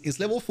Wormtongue is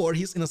level 4,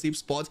 he's in a safe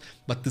spot,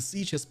 but the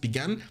siege has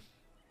begun.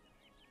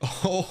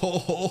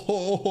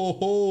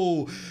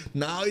 Oh,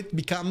 now it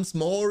becomes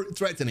more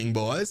threatening,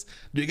 boys.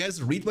 Do you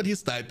guys read what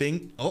he's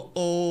typing?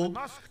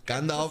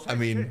 Gandalf, I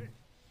mean,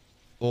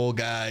 oh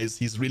guys,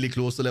 he's really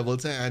close to level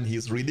 10.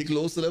 He's really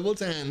close to level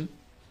 10.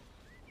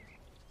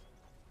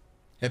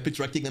 Happy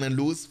tracking and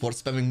lose for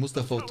spamming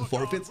Mustafa to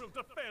forfeit.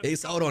 Hey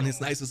Sauron, it's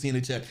nice to see you in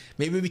the chat.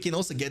 Maybe we can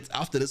also get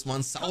after this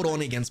one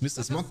Sauron against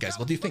Mr. Smog, guys.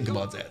 What do you think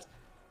about that?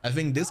 I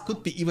think this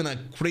could be even a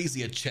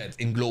crazier chat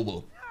in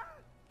global.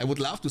 I would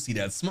love to see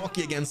that.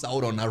 Smokey against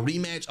Sauron, a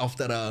rematch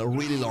after a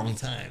really long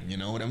time, you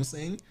know what I'm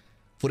saying?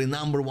 For the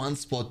 #1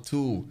 spot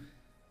too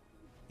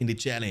in the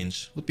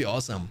challenge. Would be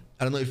awesome.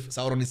 I don't know if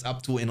Sauron is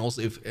up to and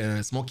also if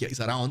Smokey is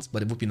around,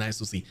 but it would be nice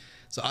to see.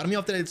 So Army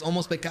of the Dead is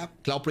almost back up.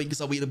 Cloudbreak is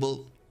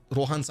available.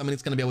 Rohan Summon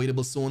is going to be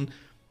available soon.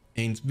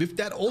 And with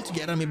that all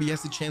together, maybe he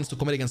has the chance to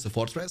combat against the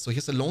Fortress. So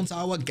here's a Lone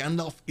Tower.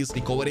 Gandalf is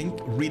recovering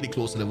really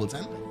close to level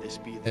 10.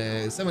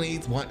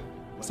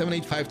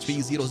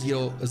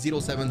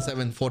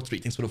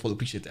 785300077743. Thanks for the follow,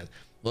 appreciate that.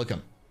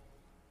 Welcome.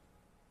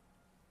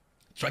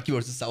 Tracky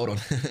versus Sauron.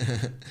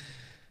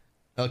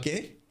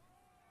 Okay.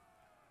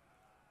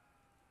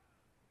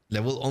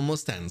 Level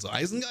almost 10. So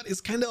Isengard is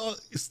kind of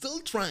still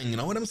trying, you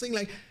know what I'm saying?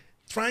 Like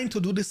trying to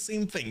do the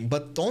same thing,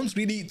 but don't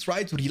really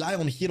try to rely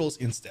on heroes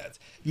instead.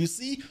 You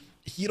see,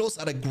 heroes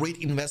are a great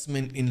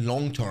investment in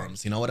long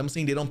terms, you know what I'm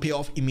saying? They don't pay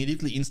off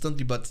immediately,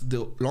 instantly, but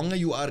the longer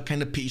you are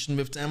kind of patient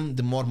with them,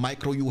 the more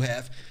micro you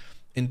have.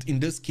 And in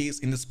this case,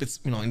 in the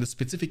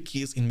specific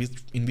case in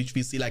which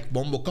we see like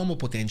Wombo combo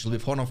potential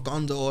with Horn of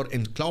Gondor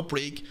and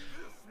Cloudbreak,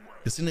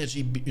 the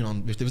synergy, you know,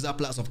 with the Wizard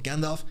Blast of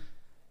Gandalf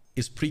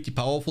is pretty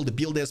powerful. The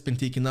build has been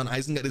taken down.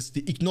 Isengard is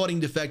ignoring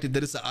the fact that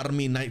there is an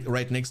army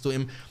right next to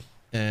him.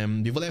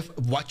 We will have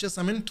Watcher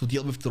Summon to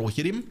deal with the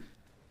Rohirrim.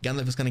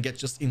 Gandalf is gonna get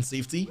just in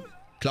safety.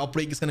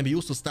 Cloudbreak is gonna be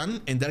used to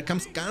stun, and there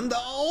comes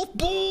Gandalf.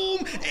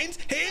 Boom! And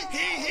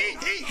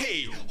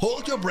hey!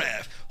 Hold your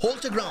breath.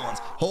 Hold your ground.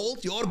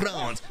 Hold your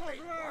ground.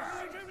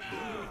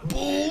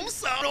 Boom!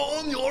 Sauron!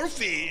 on your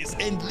face.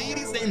 And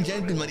ladies and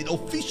gentlemen, it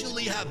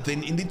officially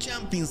happened in the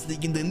Champions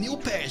League in the new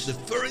patch. The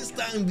first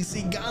time we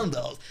see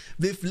Gandalf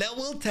with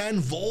level 10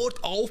 Vote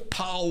of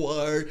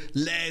Power.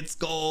 Let's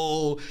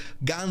go.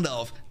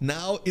 Gandalf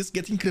now is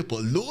getting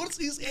crippled. Lourdes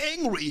is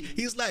angry.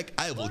 He's like,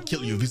 I will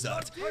kill you,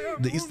 wizard.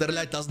 The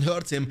Israelite doesn't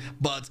hurt him,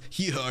 but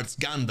he hurts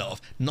Gandalf.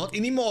 Not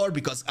anymore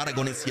because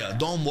Aragorn is here.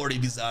 Don't worry,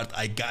 wizard,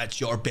 I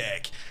got your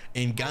back.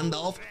 And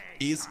Gandalf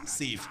is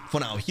safe for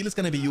now. Heal is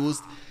gonna be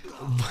used.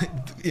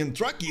 In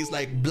Truckee is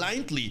like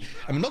blindly,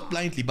 I mean not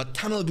blindly, but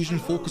tunnel vision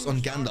focus on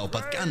Gandalf,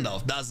 but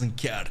Gandalf doesn't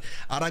care.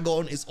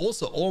 Aragorn is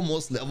also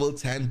almost level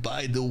 10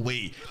 by the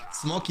way.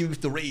 Smoky with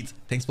the raid.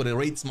 Thanks for the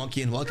raid,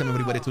 Smoky, and welcome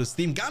everybody to the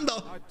stream.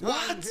 Gandalf,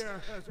 what?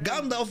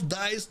 Gandalf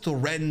dies to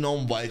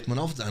random Wildman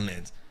of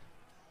Dunland.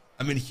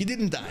 I mean, he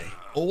didn't die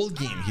all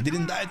game. He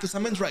didn't die to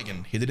Summon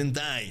Dragon. He didn't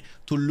die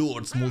to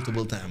Lourdes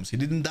multiple times. He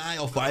didn't die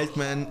of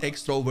Wildman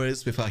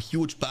extroverts with a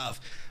huge buff,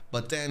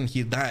 but then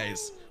he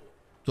dies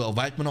to a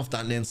Wildman of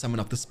Dunland Summon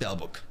of the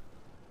Spellbook.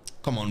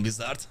 Come on,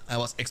 wizard, I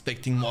was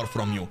expecting more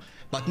from you.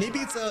 But maybe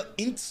it's a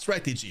int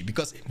strategy,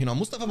 because you know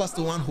Mustafa was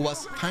the one who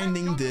was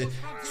finding the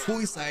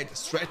suicide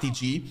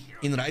strategy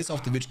in Rise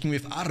of the Witch King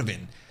with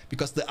Arwen,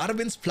 because the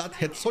Arwen's flood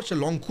had such a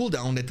long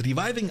cooldown that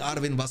reviving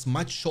Arwen was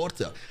much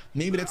shorter.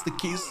 Maybe that's the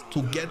case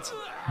to get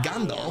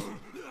Gandalf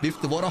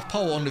with the Word of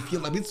Power on the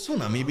field a bit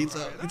sooner. Maybe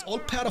it's all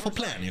part of a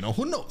plan, you know,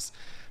 who knows.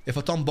 If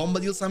a Tom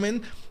Bombadil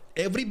summon,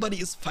 everybody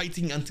is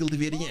fighting until the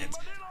very end.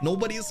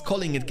 Nobody is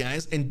calling it,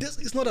 guys, and this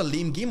is not a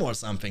lame game or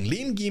something.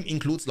 Lame game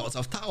includes lots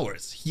of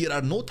towers. Here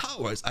are no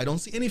towers. I don't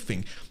see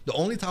anything. The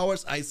only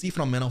towers I see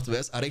from Men of the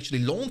West are actually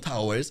lone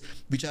towers,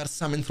 which are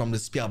summoned from the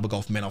Spellbook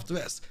of Men of the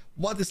West.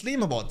 What is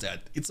lame about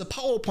that? It's a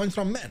power point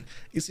from Men.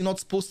 Is he not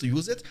supposed to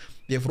use it?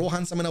 We have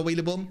Rohan summon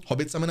available,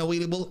 Hobbit summon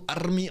available,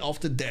 Army of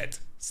the Dead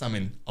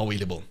summon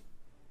available.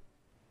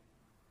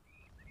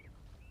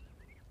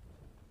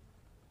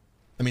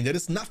 I mean, there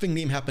is nothing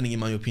lame happening in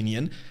my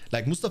opinion.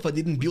 Like, Mustafa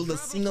didn't build a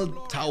single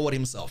tower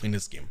himself in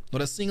this game.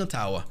 Not a single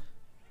tower.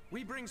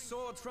 We bring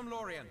swords from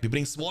Lorien. We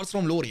bring swords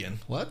from Lorien.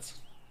 What?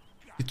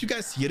 Did you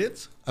guys hear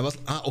it? I was...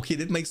 okay,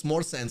 that makes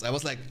more sense. I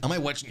was like, am I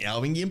watching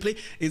Elvin gameplay?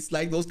 It's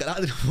like those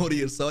Galadriel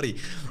warriors, sorry.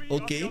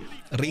 Okay,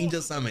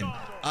 Ranger summon.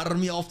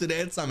 Army of the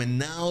Dead summon.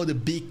 Now the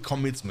big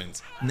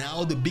commitment.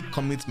 Now the big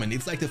commitment.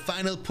 It's like the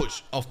final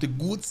push of the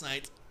good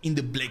side in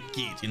the Black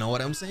Gate. You know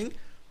what I'm saying?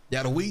 They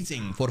are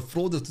waiting for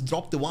Frodo to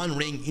drop the one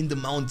ring in the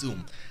Mount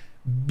Doom.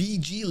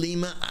 BG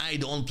Lima, I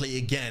don't play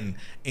again.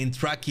 And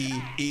Truckee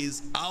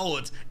is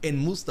out. And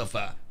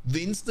Mustafa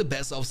wins the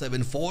best of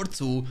 7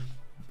 4-2.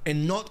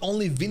 And not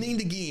only winning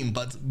the game,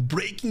 but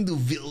breaking the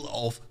will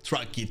of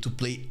Truckee to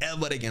play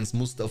ever against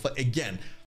Mustafa again.